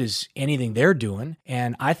good as anything they're doing.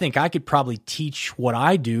 And I think I could probably teach what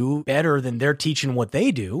I do better than they're teaching what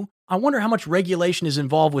they do. I wonder how much regulation is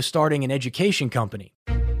involved with starting an education company.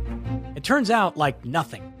 It turns out like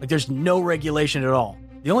nothing. Like there's no regulation at all.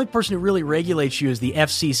 The only person who really regulates you is the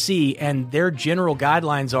FCC, and their general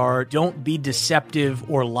guidelines are don't be deceptive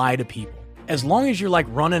or lie to people. As long as you're like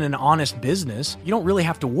running an honest business, you don't really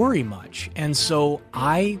have to worry much. And so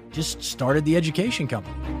I just started the education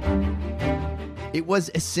company. It was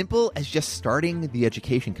as simple as just starting the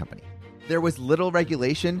education company. There was little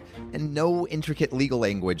regulation and no intricate legal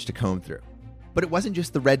language to comb through. But it wasn't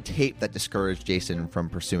just the red tape that discouraged Jason from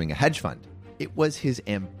pursuing a hedge fund. It was his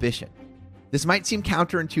ambition. This might seem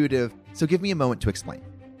counterintuitive, so give me a moment to explain.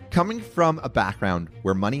 Coming from a background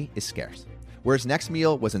where money is scarce, where his next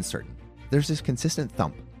meal was uncertain, there's this consistent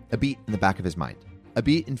thump, a beat in the back of his mind, a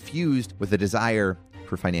beat infused with a desire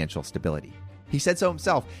for financial stability. He said so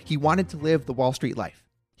himself. He wanted to live the Wall Street life.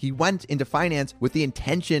 He went into finance with the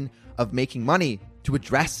intention of making money to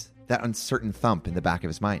address that uncertain thump in the back of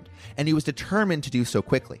his mind, and he was determined to do so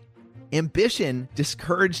quickly. Ambition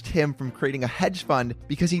discouraged him from creating a hedge fund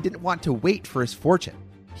because he didn't want to wait for his fortune.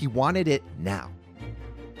 He wanted it now.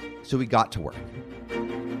 So he got to work.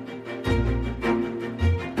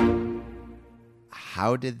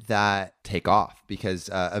 How did that take off? Because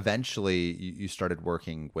eventually you started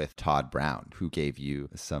working with Todd Brown, who gave you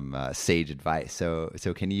some sage advice. So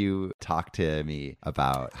can you talk to me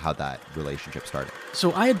about how that relationship started?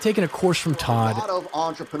 So I had taken a course from Todd. A lot of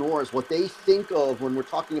entrepreneurs, what they think of when we're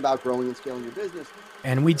talking about growing and scaling your business.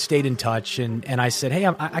 And we'd stayed in touch, and I said, hey,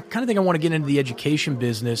 I kind of think I want to get into the education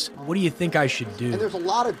business. What do you think I should do? And there's a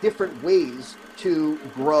lot of different ways to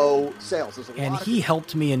grow sales. And he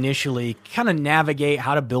helped me initially kind of navigate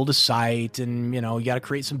how to build a site, and you got to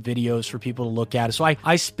create some videos for people to look at. So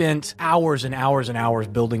I spent hours and hours and hours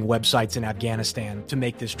building websites in Afghanistan to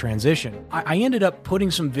make this transition. I ended up putting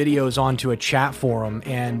some videos onto a chat forum,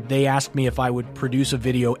 and they asked me if I would produce a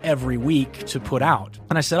video every week to put out.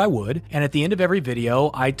 And I said I would. And at the end of every video,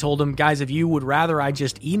 I told them, guys, if you would rather I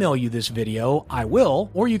just email you this video, I will,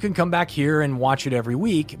 or you can come back here and watch it every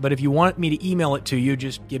week. But if you want me to email it to you,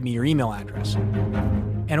 just give me your email address.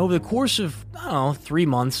 And over the course of, 3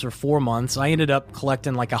 months or 4 months, I ended up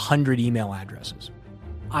collecting like 100 email addresses.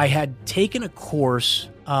 I had taken a course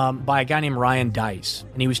by a guy named Ryan Deiss,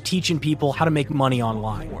 and he was teaching people how to make money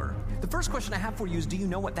online. The first question I have for you is, do you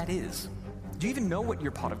know what that is? Do you even know what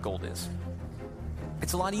your pot of gold is?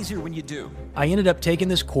 It's a lot easier when you do. I ended up taking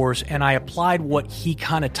this course and I applied what he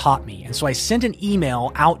kind of taught me. And so I sent an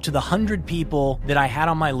email out to the 100 people that I had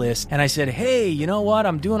on my list. And I said, hey, you know what?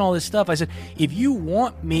 I'm doing all this stuff. I said, if you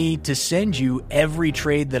want me to send you every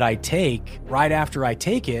trade that I take right after I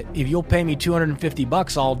take it, if you'll pay me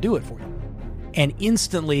 $250, I'll do it for you. And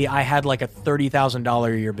instantly I had like a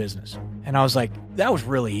 $30,000 a year business. And I was like, that was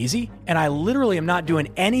really easy. And I literally am not doing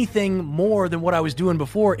anything more than what I was doing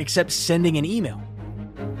before except sending an email.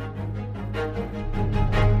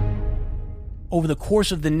 Over the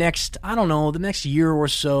course of the next year or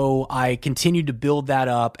so, I continued to build that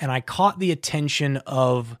up, and I caught the attention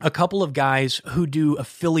of a couple of guys who do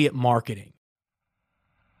affiliate marketing.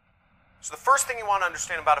 So the first thing you want to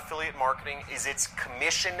understand about affiliate marketing is it's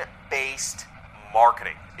commission-based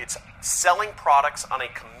marketing. It's selling products on a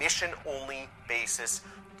commission-only basis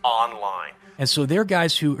online. And so they're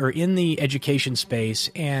guys who are in the education space,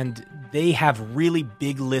 and they have really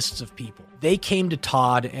big lists of people. They came to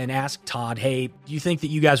Todd and asked Todd, hey, do you think that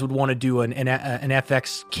you guys would want to do an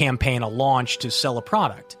FX campaign, a launch to sell a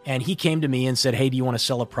product? And he came to me and said, hey, do you want to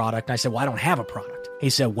sell a product? And I said, well, I don't have a product. He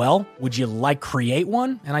said, well, would you create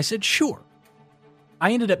one? And I said, sure.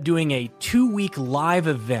 I ended up doing a 2-week live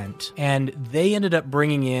event, and they ended up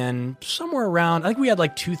bringing in somewhere around, I think we had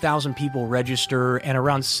like 2,000 people register, and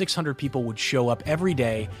around 600 people would show up every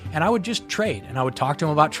day, and I would just trade, and I would talk to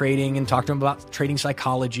them about trading and talk to them about trading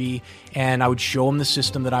psychology, and I would show them the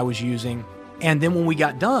system that I was using. And then when we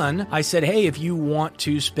got done, I said, hey, if you want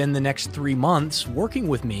to spend the next 3 months working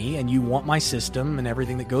with me and you want my system and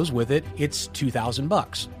everything that goes with it, it's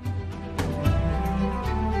 $2,000.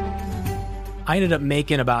 I ended up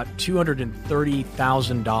making about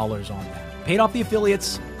 $230,000 on that. Paid off the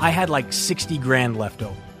affiliates. I had like 60 grand left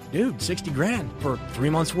over. Dude, 60 grand for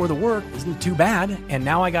 3 months worth of work isn't too bad. And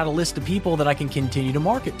now I got a list of people that I can continue to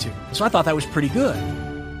market to. So I thought that was pretty good.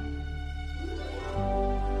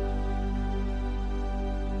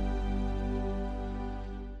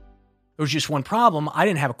 There was just one problem. I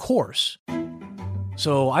didn't have a course.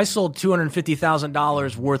 So I sold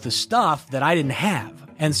 $250,000 worth of stuff that I didn't have.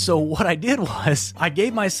 And so what I did was I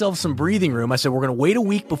gave myself some breathing room. I said, we're going to wait a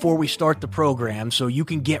week before we start the program so you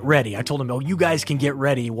can get ready. I told them, you guys can get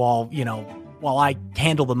ready while I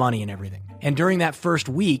handle the money and everything. And during that first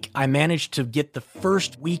week, I managed to get the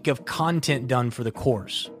first week of content done for the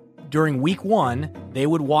course. During week 1, they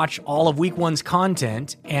would watch all of week 1's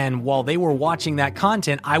content. And while they were watching that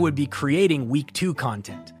content, I would be creating week 2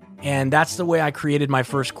 content. And that's the way I created my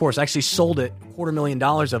first course. I actually sold it,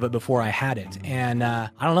 $250,000 of it before I had it. And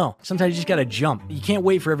I don't know, sometimes you just got to jump. You can't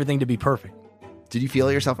wait for everything to be perfect. Did you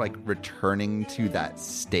feel yourself returning to that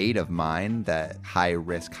state of mind, that high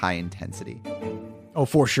risk, high intensity? Oh,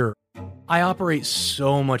 for sure. I operate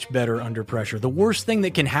so much better under pressure. The worst thing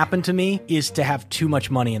that can happen to me is to have too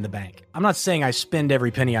much money in the bank. I'm not saying I spend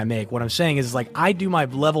every penny I make. What I'm saying is I do my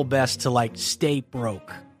level best to stay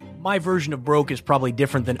broke. My version of broke is probably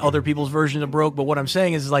different than other people's version of broke, but what I'm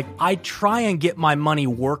saying is I try and get my money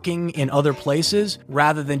working in other places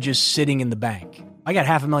rather than just sitting in the bank. I got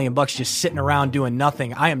 $500,000 just sitting around doing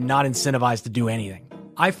nothing. I am not incentivized to do anything.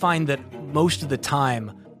 I find that most of the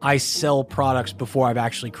time I sell products before I've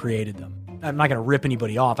actually created them. I'm not going to rip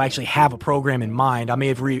anybody off. I actually have a program in mind. I may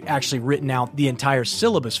have actually written out the entire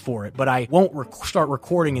syllabus for it, but I won't start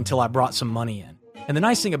recording until I brought some money in. And the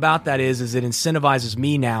nice thing about that is it incentivizes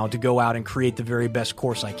me now to go out and create the very best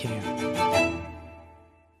course I can.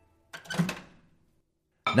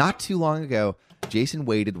 Not too long ago, Jason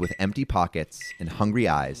waited with empty pockets and hungry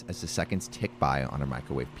eyes as the seconds ticked by on a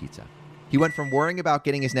microwave pizza. He went from worrying about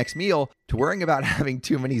getting his next meal to worrying about having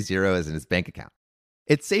too many zeros in his bank account.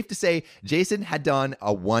 It's safe to say Jason had done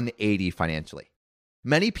a 180 financially.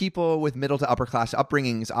 Many people with middle to upper class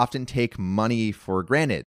upbringings often take money for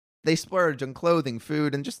granted. They splurge on clothing,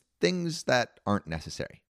 food, and just things that aren't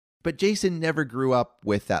necessary. But Jason never grew up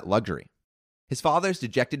with that luxury. His father's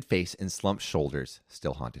dejected face and slumped shoulders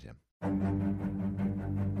still haunted him.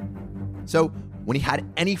 So, when he had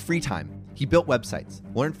any free time, he built websites,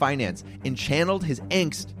 learned finance, and channeled his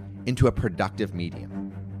angst into a productive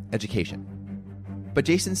medium: education. But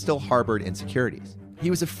Jason still harbored insecurities.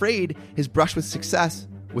 He was afraid his brush with success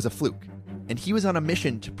was a fluke. And he was on a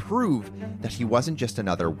mission to prove that he wasn't just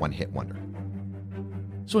another one-hit wonder.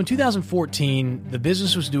 So in 2014, the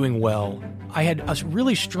business was doing well. I had a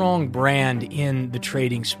really strong brand in the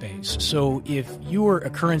trading space. So if you were a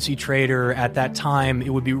currency trader at that time, it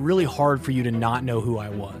would be really hard for you to not know who I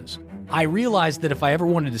was. I realized that if I ever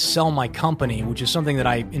wanted to sell my company, which is something that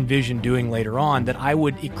I envisioned doing later on, that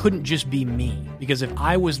it couldn't just be me. Because if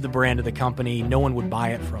I was the brand of the company, no one would buy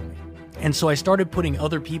it from me. And so I started putting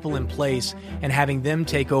other people in place and having them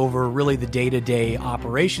take over really the day-to-day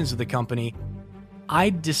operations of the company.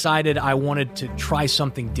 I decided I wanted to try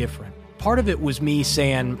something different. Part of it was me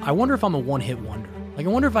saying, I wonder if I'm a one-hit wonder. I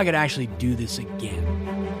wonder if I could actually do this again.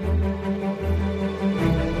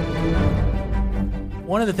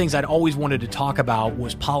 One of the things I'd always wanted to talk about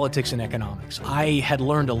was politics and economics. I had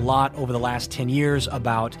learned a lot over the last 10 years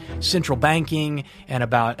about central banking and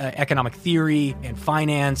about economic theory and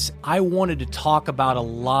finance. I wanted to talk about a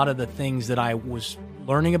lot of the things that I was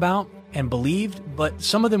learning about and believed, but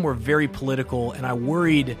some of them were very political, and I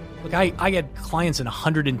worried. Look, I had clients in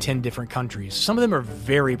 110 different countries. Some of them are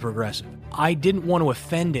very progressive. I didn't want to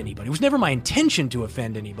offend anybody. It was never my intention to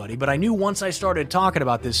offend anybody, but I knew once I started talking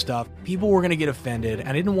about this stuff, people were going to get offended, and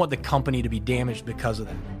I didn't want the company to be damaged because of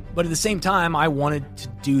that. But at the same time, I wanted to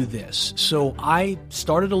do this. So I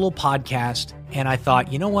started a little podcast, and I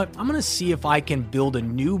thought, you know what? I'm going to see if I can build a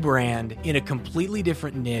new brand in a completely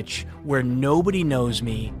different niche where nobody knows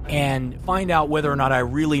me, and find out whether or not I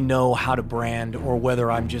really know how to brand or whether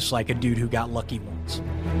I'm just like a dude who got lucky once.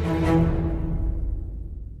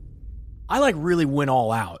 I really went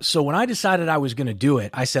all out. So when I decided I was going to do it,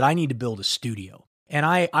 I said, I need to build a studio. And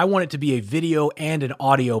I want it to be a video and an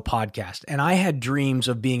audio podcast. And I had dreams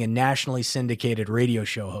of being a nationally syndicated radio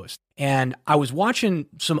show host. And I was watching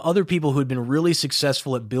some other people who had been really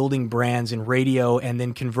successful at building brands in radio and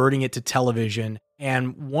then converting it to television.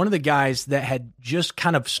 And one of the guys that had just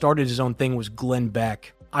kind of started his own thing was Glenn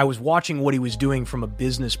Beck. I was watching what he was doing from a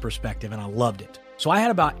business perspective, and I loved it. So I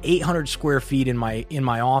had about 800 square feet in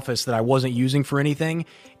my office that I wasn't using for anything,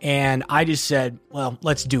 and I just said, well,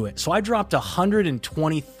 let's do it. So I dropped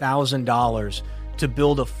 $120,000 to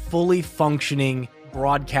build a fully functioning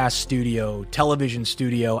broadcast studio, television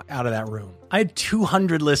studio out of that room. I had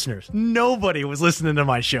 200 listeners. Nobody was listening to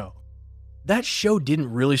my show. That show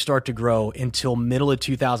didn't really start to grow until middle of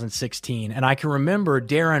 2016. And I can remember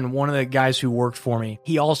Darren, one of the guys who worked for me,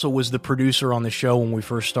 he also was the producer on the show when we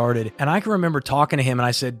first started. And I can remember talking to him and I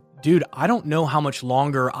said, dude, I don't know how much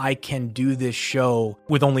longer I can do this show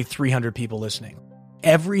with only 300 people listening.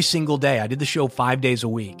 Every single day, I did the show 5 days a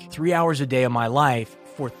week, 3 hours a day of my life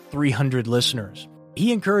for 300 listeners.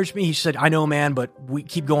 He encouraged me. He said, I know, man, but we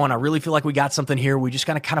keep going. I really feel like we got something here. We just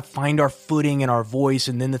got to kind of find our footing and our voice,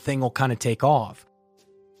 and then the thing will kind of take off.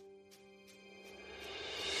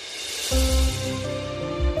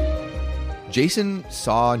 Jason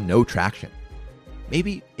saw no traction.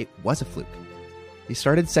 Maybe it was a fluke. He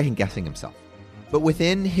started second-guessing himself. But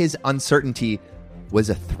within his uncertainty was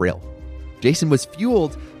a thrill. Jason was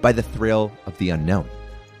fueled by the thrill of the unknown.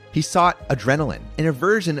 He sought adrenaline, an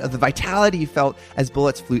aversion of the vitality he felt as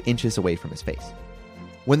bullets flew inches away from his face.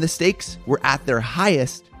 When the stakes were at their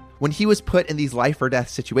highest, when he was put in these life or death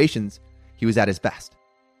situations, he was at his best.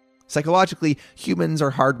 Psychologically, humans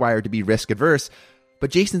are hardwired to be risk adverse,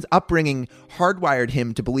 but Jason's upbringing hardwired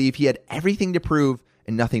him to believe he had everything to prove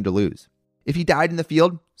and nothing to lose. If he died in the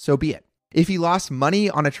field, so be it. If he lost money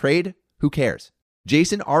on a trade, who cares?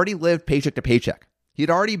 Jason already lived paycheck to paycheck. He had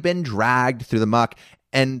already been dragged through the muck,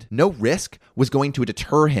 and no risk was going to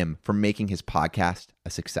deter him from making his podcast a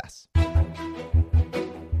success.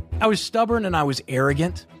 I was stubborn and I was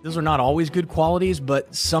arrogant. Those are not always good qualities,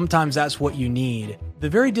 but sometimes that's what you need. The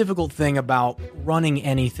very difficult thing about running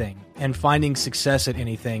anything and finding success at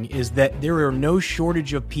anything is that there are no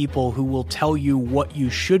shortage of people who will tell you what you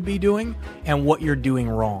should be doing and what you're doing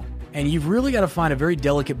wrong. And you've really got to find a very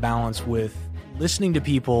delicate balance with listening to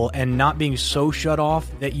people and not being so shut off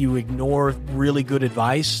that you ignore really good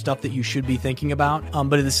advice, stuff that you should be thinking about.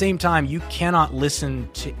 But at the same time, you cannot listen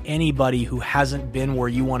to anybody who hasn't been where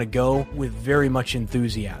you want to go with very much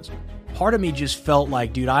enthusiasm. Part of me just felt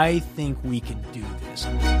like, dude, I think we can do this.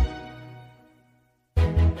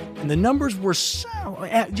 And the numbers were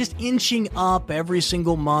just inching up every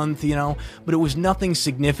single month, but it was nothing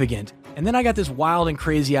significant. And then I got this wild and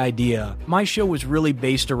crazy idea. My show was really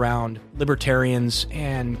based around libertarians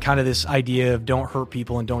and kind of this idea of don't hurt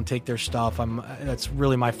people and don't take their stuff. That's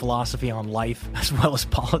really my philosophy on life as well as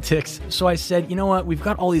politics. So I said, you know what? We've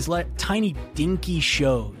got all these tiny dinky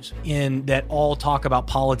shows that all talk about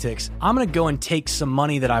politics. I'm going to go and take some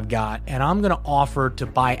money that I've got and I'm going to offer to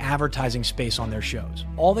buy advertising space on their shows.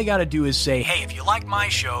 All they got to do is say, hey, if you like my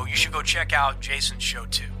show, you should go check out Jason's show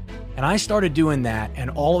too. And I started doing that, and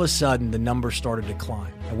all of a sudden, the numbers started to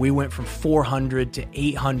climb. And we went from 400 to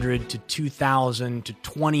 800 to 2,000 to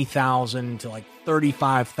 20,000 to like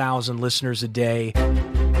 35,000 listeners a day.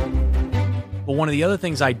 But one of the other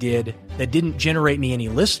things I did that didn't generate me any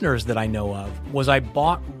listeners that I know of was I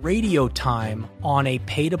bought radio time on a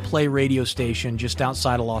pay-to-play radio station just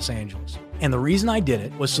outside of Los Angeles. And the reason I did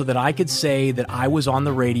it was so that I could say that I was on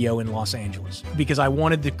the radio in Los Angeles because I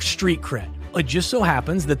wanted the street cred. It just so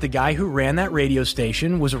happens that the guy who ran that radio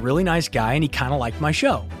station was a really nice guy and he kind of liked my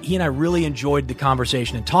show. He and I really enjoyed the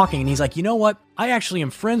conversation and talking, and he's like, you know what? I actually am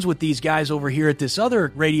friends with these guys over here at this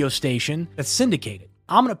other radio station that's syndicated.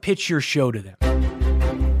 I'm going to pitch your show to them.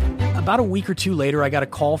 about a week or two later, I got a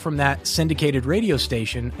call from that syndicated radio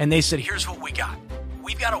station, and they said, here's what we got.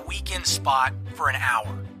 We've got a weekend spot for an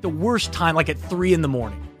hour. The worst time, like at 3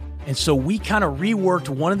 a.m. And so we kind of reworked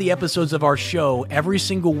one of the episodes of our show every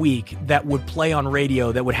single week that would play on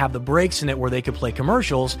radio, that would have the breaks in it where they could play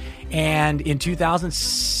commercials. And in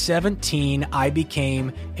 2017, I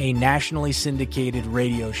became a nationally syndicated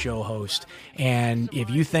radio show host. And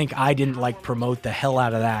if you think I didn't promote the hell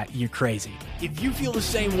out of that, you're crazy. If you feel the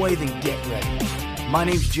same way, then get ready. My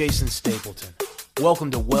name's Jason Stapleton.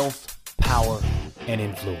 Welcome to Wealth, Power, and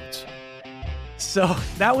Influence. So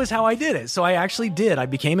that was how I did it. So I actually did. I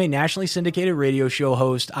became a nationally syndicated radio show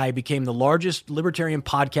host. I became the largest libertarian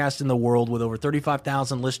podcast in the world with over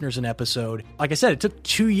 35,000 listeners an episode. Like I said, it took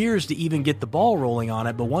 2 years to even get the ball rolling on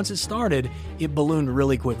it, but once it started, it ballooned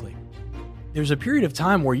really quickly. There's a period of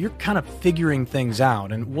time where you're kind of figuring things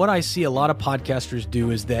out. And what I see a lot of podcasters do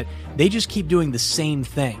is that they just keep doing the same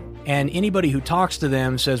thing. And anybody who talks to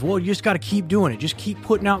them says, well, you just got to keep doing it. Just keep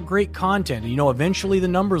putting out great content. And, eventually the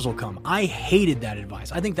numbers will come. I hated that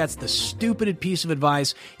advice. I think that's the stupidest piece of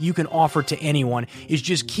advice you can offer to anyone, is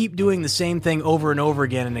just keep doing the same thing over and over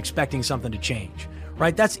again and expecting something to change.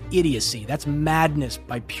 Right? That's idiocy. That's madness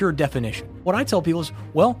by pure definition. What I tell people is,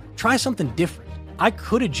 well, try something different. I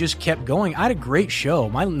could have just kept going. I had a great show.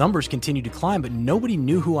 My numbers continued to climb, but nobody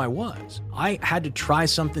knew who I was. I had to try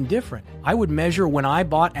something different. I would measure when I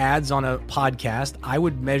bought ads on a podcast, I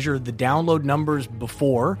would measure the download numbers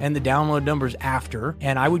before and the download numbers after,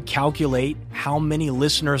 and I would calculate how many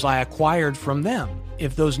listeners I acquired from them.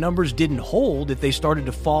 If those numbers didn't hold, if they started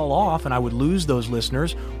to fall off and I would lose those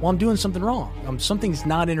listeners, well, I'm doing something wrong. Something's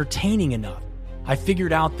not entertaining enough. I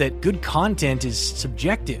figured out that good content is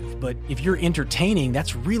subjective, but if you're entertaining,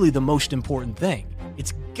 that's really the most important thing.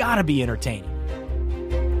 It's gotta be entertaining.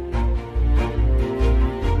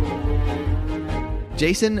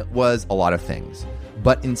 Jason was a lot of things,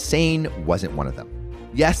 but insane wasn't one of them.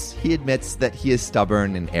 Yes, he admits that he is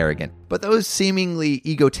stubborn and arrogant, but those seemingly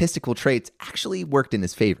egotistical traits actually worked in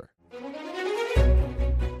his favor.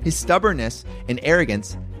 His stubbornness and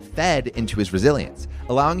arrogance fed into his resilience,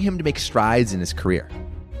 allowing him to make strides in his career.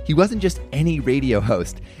 He wasn't just any radio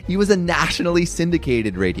host, he was a nationally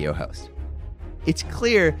syndicated radio host. It's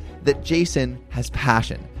clear that Jason has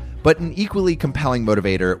passion, but an equally compelling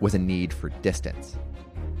motivator was a need for distance.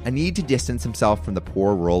 A need to distance himself from the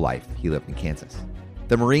poor rural life he lived in Kansas.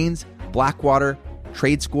 The Marines, Blackwater,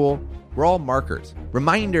 trade school were all markers,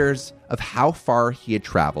 reminders of how far he had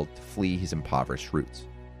traveled to flee his impoverished roots.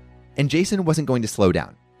 And Jason wasn't going to slow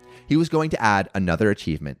down. He was going to add another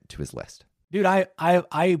achievement to his list. Dude,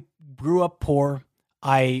 I grew up poor.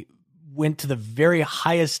 I went to the very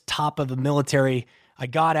highest top of the military. I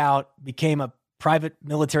got out, became a private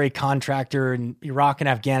military contractor in Iraq and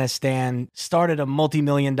Afghanistan, started a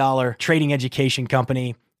multi-million-dollar trading education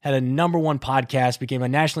company, had a #1 podcast, became a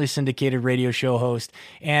nationally syndicated radio show host,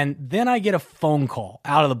 and then I get a phone call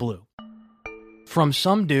out of the blue from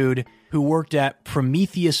some dude who worked at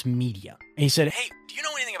Prometheus Media. And he said, hey, do you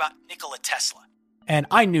know anything about Nikola Tesla? And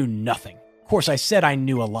I knew nothing. Of course, I said I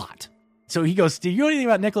knew a lot. So he goes, do you know anything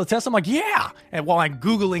about Nikola Tesla? I'm like, yeah. And while I'm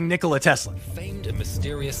Googling Nikola Tesla. Famed and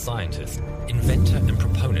mysterious scientist, inventor and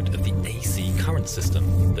proponent of the AC current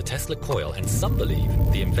system, the Tesla coil, and some believe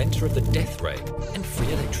the inventor of the death ray and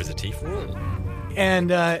free electricity for all.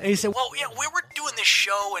 And he said, well, yeah, we're doing this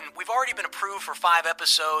show, and we've already been approved for 5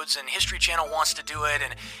 episodes, and History Channel wants to do it,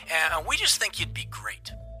 and we just think you'd be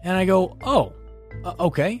great. And I go, oh,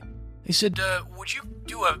 okay. He said, would you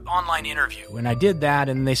do an online interview? And I did that,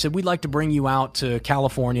 and they said, we'd like to bring you out to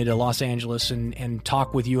California, to Los Angeles, and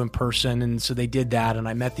talk with you in person. And so they did that, and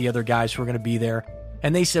I met the other guys who were going to be there.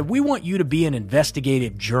 And they said, we want you to be an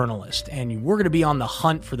investigative journalist, and we're going to be on the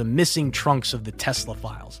hunt for the missing trunks of the Tesla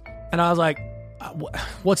files. And I was like,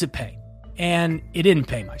 what's it pay? And it didn't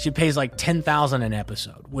pay much. It pays like $10,000 an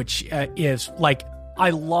episode, which is like, I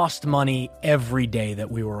lost money every day that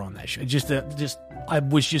we were on that show. I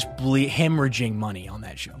was just hemorrhaging money on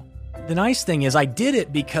that show. The nice thing is I did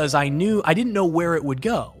it because I didn't know where it would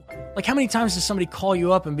go. Like, how many times does somebody call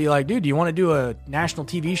you up and be like, dude, do you want to do a national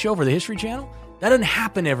TV show for the History Channel? That doesn't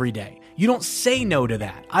happen every day. You don't say no to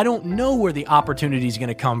that. I don't know where the opportunity is going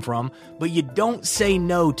to come from, but you don't say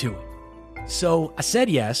no to it. So I said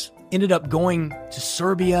yes, ended up going to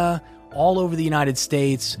Serbia, all over the United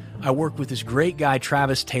States. I worked with this great guy,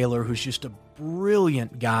 Travis Taylor, who's just a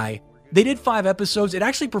brilliant guy. They did 5 episodes. It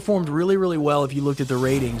actually performed really, really well if you looked at the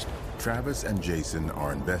ratings. Travis and Jason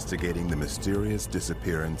are investigating the mysterious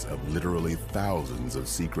disappearance of literally thousands of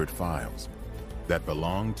secret files that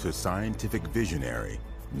belong to scientific visionary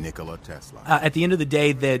Nikola Tesla. At the end of the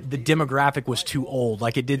day, the demographic was too old.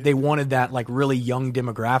 They wanted that like really young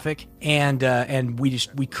demographic, and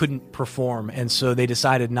we couldn't perform, and so they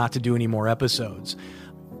decided not to do any more episodes.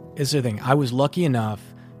 It's the thing. I was lucky enough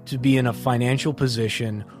to be in a financial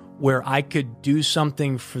position where I could do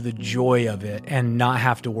something for the joy of it and not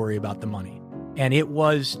have to worry about the money. And it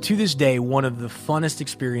was, to this day, one of the funnest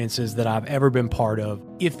experiences that I've ever been part of.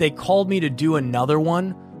 If they called me to do another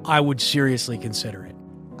one, I would seriously consider it.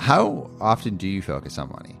 How often do you focus on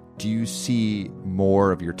money? Do you see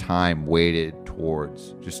more of your time weighted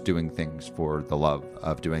towards just doing things for the love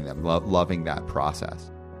of doing them, loving that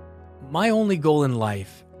process? My only goal in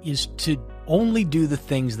life is to only do the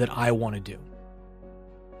things that I want to do.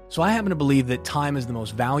 So I happen to believe that time is the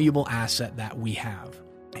most valuable asset that we have.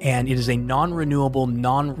 And it is a non-renewable,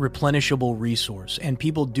 non-replenishable resource, and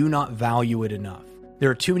people do not value it enough. There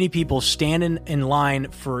are too many people standing in line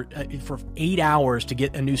for 8 hours to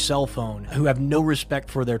get a new cell phone who have no respect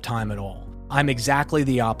for their time at all. I'm exactly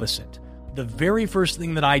the opposite. The very first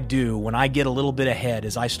thing that I do when I get a little bit ahead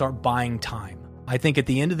is I start buying time. I think at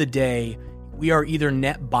the end of the day, we are either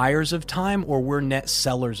net buyers of time or we're net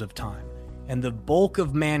sellers of time. And the bulk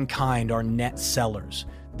of mankind are net sellers.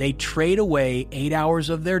 They trade away 8 hours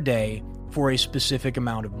of their day for a specific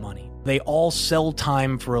amount of money. They all sell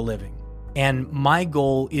time for a living. And my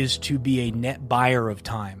goal is to be a net buyer of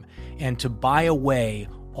time and to buy away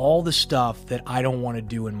all the stuff that I don't want to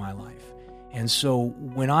do in my life. And so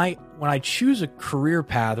when I choose a career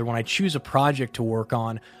path or when I choose a project to work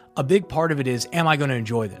on, a big part of it is, am I going to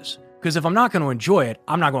enjoy this? Because if I'm not going to enjoy it,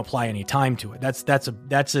 I'm not going to apply any time to it. That's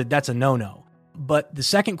a no-no. But the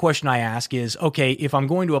second question I ask is, okay, if I'm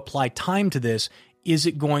going to apply time to this, is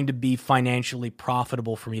it going to be financially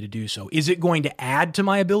profitable for me to do so? Is it going to add to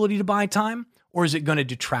my ability to buy time, or is it going to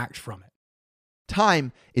detract from it?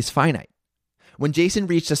 Time is finite. When Jason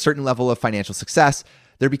reached a certain level of financial success,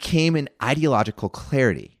 there became an ideological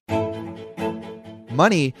clarity.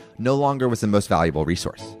 Money no longer was the most valuable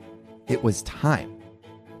resource. It was time.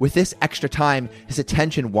 With this extra time, his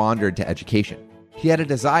attention wandered to education. He had a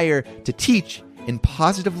desire to teach and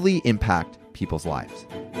positively impact people's lives.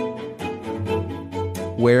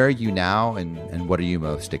 Where are you now, and what are you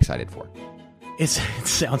most excited for? It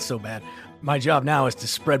sounds so bad. My job now is to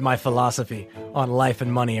spread my philosophy on life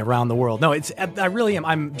and money around the world. No, I really am.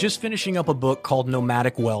 I'm just finishing up a book called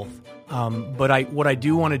Nomadic Wealth. But what I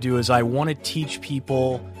do want to do is I want to teach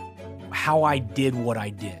people how I did what I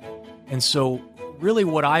did. And so really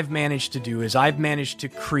what I've managed to do is I've managed to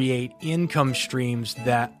create income streams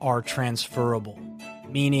that are transferable.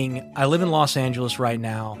 Meaning I live in Los Angeles right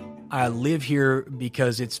now. I live here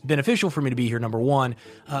because it's beneficial for me to be here, number one.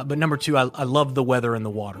 But number two, I love the weather and the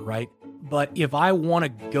water, right? But if I want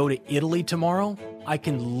to go to Italy tomorrow, I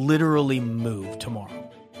can literally move tomorrow.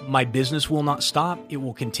 My business will not stop. It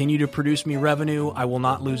will continue to produce me revenue. I will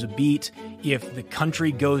not lose a beat. If the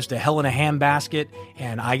country goes to hell in a handbasket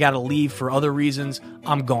and I got to leave for other reasons,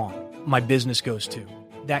 I'm gone. My business goes too.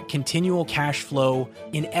 That continual cash flow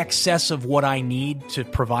in excess of what I need to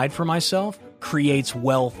provide for myself creates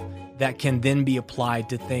wealth that can then be applied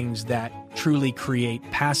to things that truly create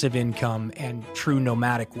passive income and true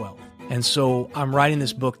nomadic wealth. And so I'm writing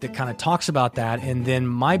this book that kind of talks about that. And then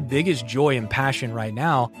my biggest joy and passion right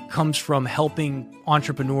now comes from helping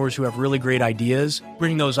entrepreneurs who have really great ideas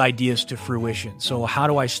bring those ideas to fruition. So how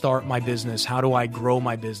do I start my business? How do I grow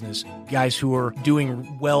my business? Guys who are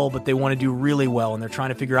doing well, but they want to do really well, and they're trying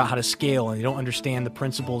to figure out how to scale, and they don't understand the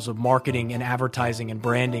principles of marketing and advertising and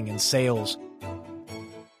branding and sales.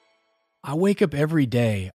 I wake up every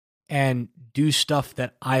day and do stuff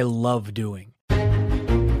that I love doing.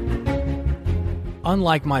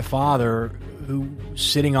 Unlike my father, who's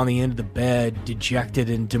sitting on the end of the bed,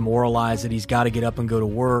 dejected and demoralized that he's got to get up and go to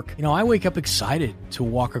work, I wake up excited to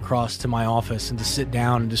walk across to my office and to sit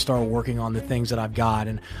down and to start working on the things that I've got.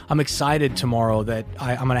 And I'm excited tomorrow that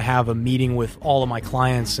I'm going to have a meeting with all of my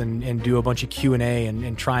clients and do a bunch of Q&A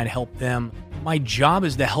and try and help them. My job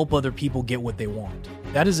is to help other people get what they want.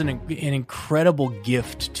 That is an incredible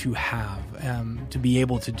gift to have, to be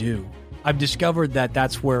able to do. I've discovered that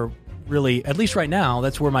that's where really, at least right now,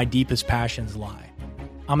 that's where my deepest passions lie.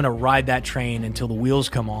 I'm going to ride that train until the wheels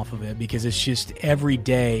come off of it, because it's just every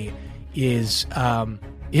day is an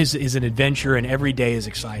adventure, and every day is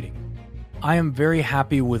exciting. I am very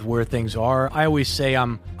happy with where things are. I always say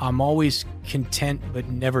I'm always content but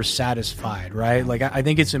never satisfied, right? Like I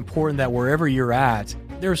think it's important that wherever you're at,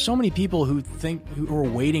 there are so many people who are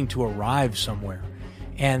waiting to arrive somewhere.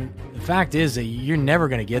 And the fact is that you're never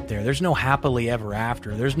going to get there. There's no happily ever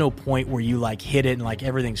after. There's no point where you hit it and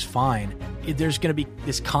everything's fine. there's going to be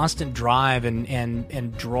this constant drive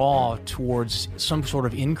and draw towards some sort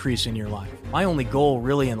of increase in your life. My only goal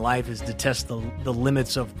really in life is to test the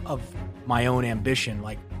limits of my own ambition.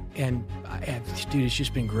 Dude, it's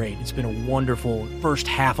just been great. It's been a wonderful first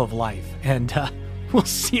half of life, and we'll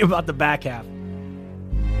see about the back half.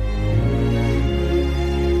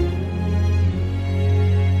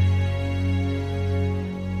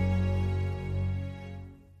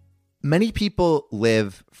 Many people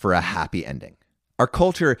live for a happy ending. Our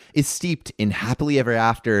culture is steeped in happily ever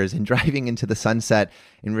afters and driving into the sunset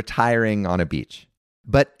and retiring on a beach.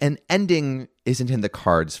 But an ending isn't in the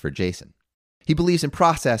cards for Jason. He believes in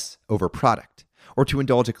process over product. Or to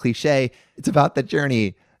indulge a cliche, it's about the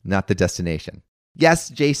journey, not the destination. Yes,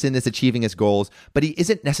 Jason is achieving his goals, but he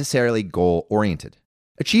isn't necessarily goal-oriented.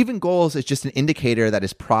 Achieving goals is just an indicator that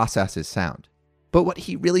his process is sound. But what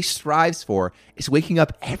he really strives for is waking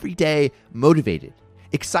up every day motivated,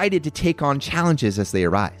 excited to take on challenges as they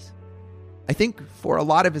arise. I think for a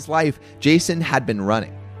lot of his life, Jason had been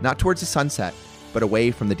running, not towards the sunset, but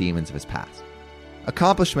away from the demons of his past.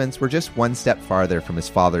 Accomplishments were just one step farther from his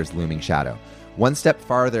father's looming shadow, one step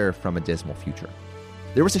farther from a dismal future.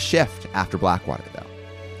 There was a shift after Blackwater, though.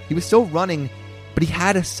 He was still running, but he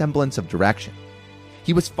had a semblance of direction.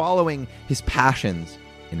 He was following his passions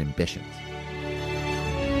and ambitions.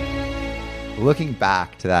 Looking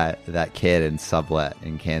back to that kid in Sublet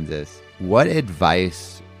in Kansas, what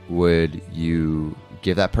advice would you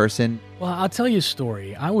give that person? Well, I'll tell you a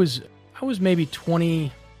story. I was maybe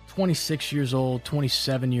 26 years old,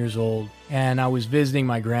 27 years old, and I was visiting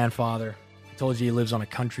my grandfather. I told you he lives on a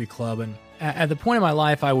country club, and at the point in my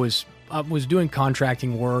life, I was doing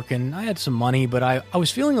contracting work, and I had some money, but I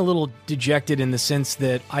was feeling a little dejected in the sense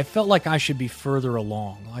that I felt like I should be further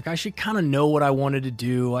along. Like I should kind of know what I wanted to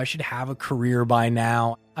do. I should have a career by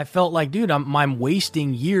now. I felt like, dude, I'm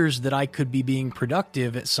wasting years that I could be being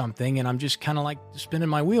productive at something, and I'm just kind of like spinning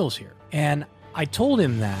my wheels here. And I told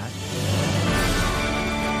him that.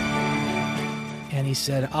 And he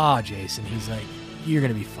said, Jason, he's like, you're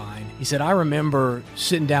going to be fine. He said, I remember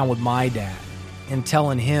sitting down with my dad and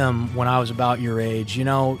telling him when I was about your age,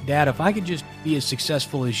 Dad, if I could just be as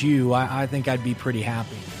successful as you, I think I'd be pretty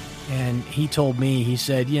happy. And he told me, he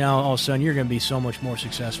said, son, you're going to be so much more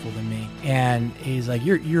successful than me. And he's like,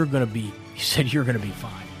 you're going to be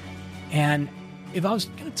fine. And if I was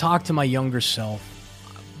going to talk to my younger self,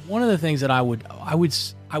 one of the things that I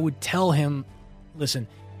would tell him, listen,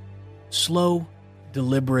 slow,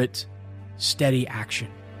 deliberate, steady action.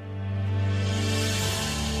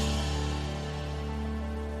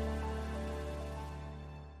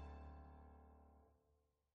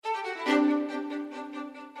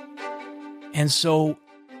 And so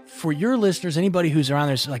for your listeners, anybody who's around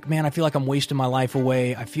there is like, man, I feel like I'm wasting my life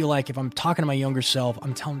away. I feel like if I'm talking to my younger self,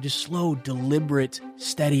 I'm telling them just slow, deliberate,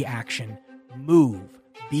 steady action. Move.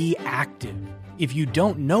 Be active. If you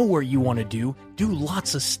don't know what you want to do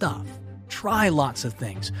lots of stuff. Try lots of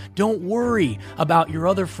things. Don't worry about your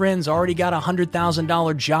other friends already got a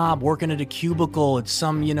 $100,000 job working at a cubicle at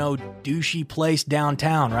some, douchey place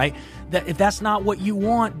downtown, right? If that's not what you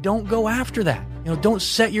want, don't go after that. Don't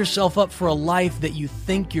set yourself up for a life that you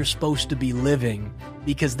think you're supposed to be living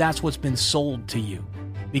because that's what's been sold to you.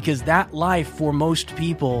 Because that life for most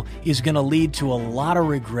people is going to lead to a lot of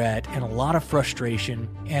regret and a lot of frustration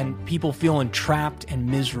and people feeling trapped and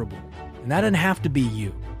miserable. And that doesn't have to be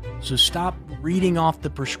you. So stop reading off the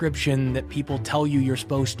prescription that people tell you you're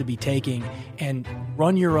supposed to be taking and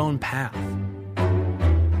run your own path.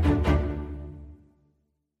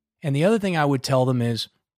 And the other thing I would tell them is,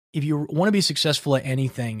 if you want to be successful at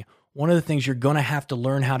anything, one of the things you're going to have to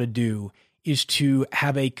learn how to do is to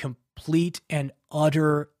have a complete and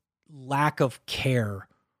utter lack of care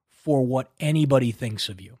for what anybody thinks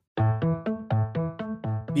of you.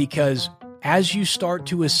 Because as you start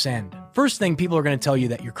to ascend, first thing, people are going to tell you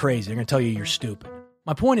that you're crazy. They're going to tell you you're stupid.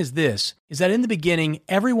 My point is this, is that in the beginning,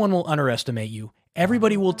 everyone will underestimate you.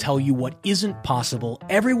 Everybody will tell you what isn't possible.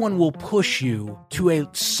 Everyone will push you to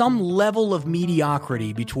some level of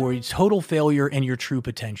mediocrity between total failure and your true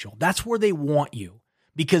potential. That's where they want you,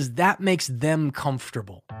 because that makes them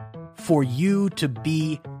comfortable for you to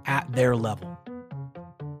be at their level.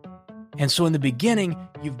 And so in the beginning,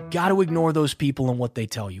 you've got to ignore those people and what they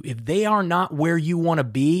tell you. If they are not where you want to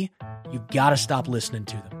be, you've got to stop listening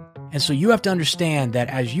to them. And so you have to understand that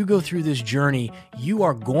as you go through this journey, you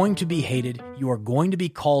are going to be hated, you are going to be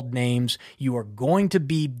called names, you are going to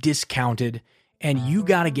be discounted, and you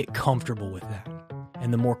got to get comfortable with that.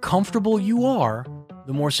 And the more comfortable you are,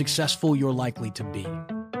 the more successful you're likely to be.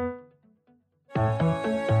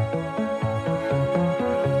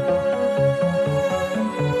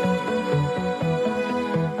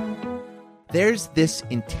 There's this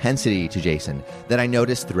intensity to Jason that I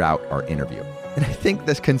noticed throughout our interview. And I think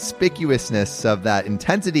the conspicuousness of that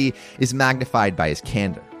intensity is magnified by his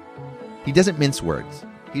candor. He doesn't mince words.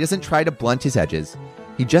 He doesn't try to blunt his edges.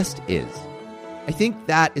 He just is. I think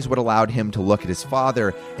that is what allowed him to look at his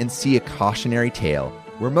father and see a cautionary tale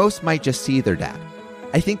where most might just see their dad.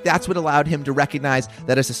 I think that's what allowed him to recognize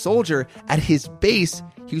that as a soldier, at his base,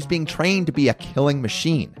 he was being trained to be a killing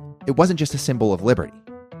machine. It wasn't just a symbol of liberty.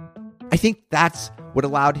 I think that's what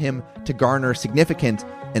allowed him to garner significant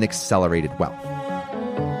and accelerated wealth.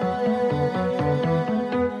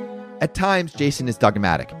 At times, Jason is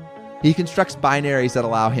dogmatic. He constructs binaries that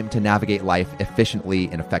allow him to navigate life efficiently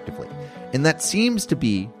and effectively. And that seems to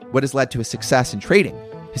be what has led to his success in trading,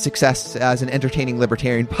 his success as an entertaining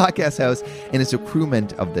libertarian podcast host, and his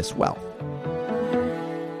accruement of this wealth.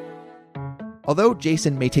 Although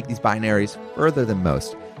Jason may take these binaries further than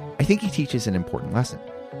most, I think he teaches an important lesson.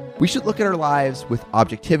 We should look at our lives with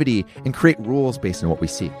objectivity and create rules based on what we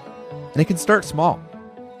see. And it can start small.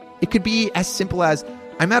 It could be as simple as,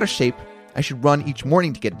 I'm out of shape, I should run each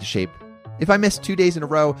morning to get into shape. If I miss 2 days in a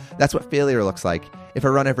row, that's what failure looks like. If I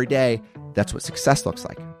run every day, that's what success looks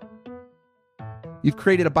like. You've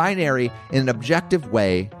created a binary in an objective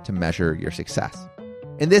way to measure your success.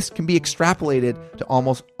 And this can be extrapolated to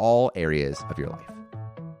almost all areas of your life.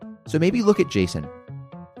 So maybe look at Jason,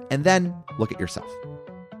 and then look at yourself.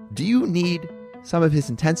 Do you need some of his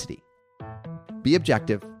intensity? Be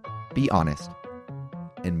objective, be honest,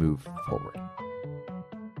 and move forward.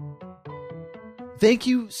 Thank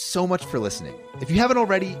you so much for listening. If you haven't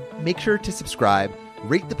already, make sure to subscribe,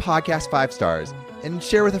 rate the podcast 5 stars, and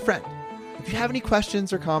share with a friend. If you have any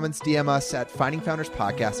questions or comments, DM us at Finding Founders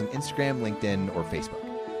Podcast on Instagram, LinkedIn, or Facebook.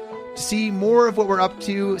 To see more of what we're up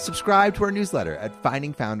to, subscribe to our newsletter at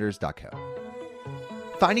findingfounders.co.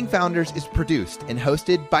 Finding Founders is produced and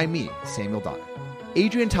hosted by me, Samuel Donner.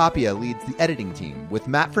 Adrian Tapia leads the editing team with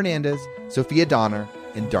Matt Fernandez, Sophia Donner,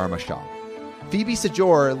 and Dharma Shah. Phoebe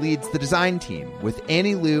Sajor leads the design team with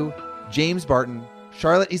Annie Liu, James Barton,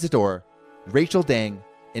 Charlotte Isidore, Rachel Dang,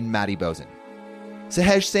 and Maddie Bozen.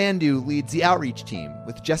 Sahej Sandhu leads the outreach team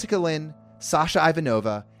with Jessica Lynn, Sasha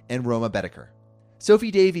Ivanova, and Roma Bedeker.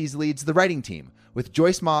 Sophie Davies leads the writing team with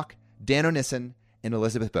Joyce Mock, Dan O'Nissen, and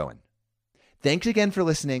Elizabeth Bowen. Thanks again for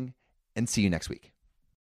listening, and see you next week.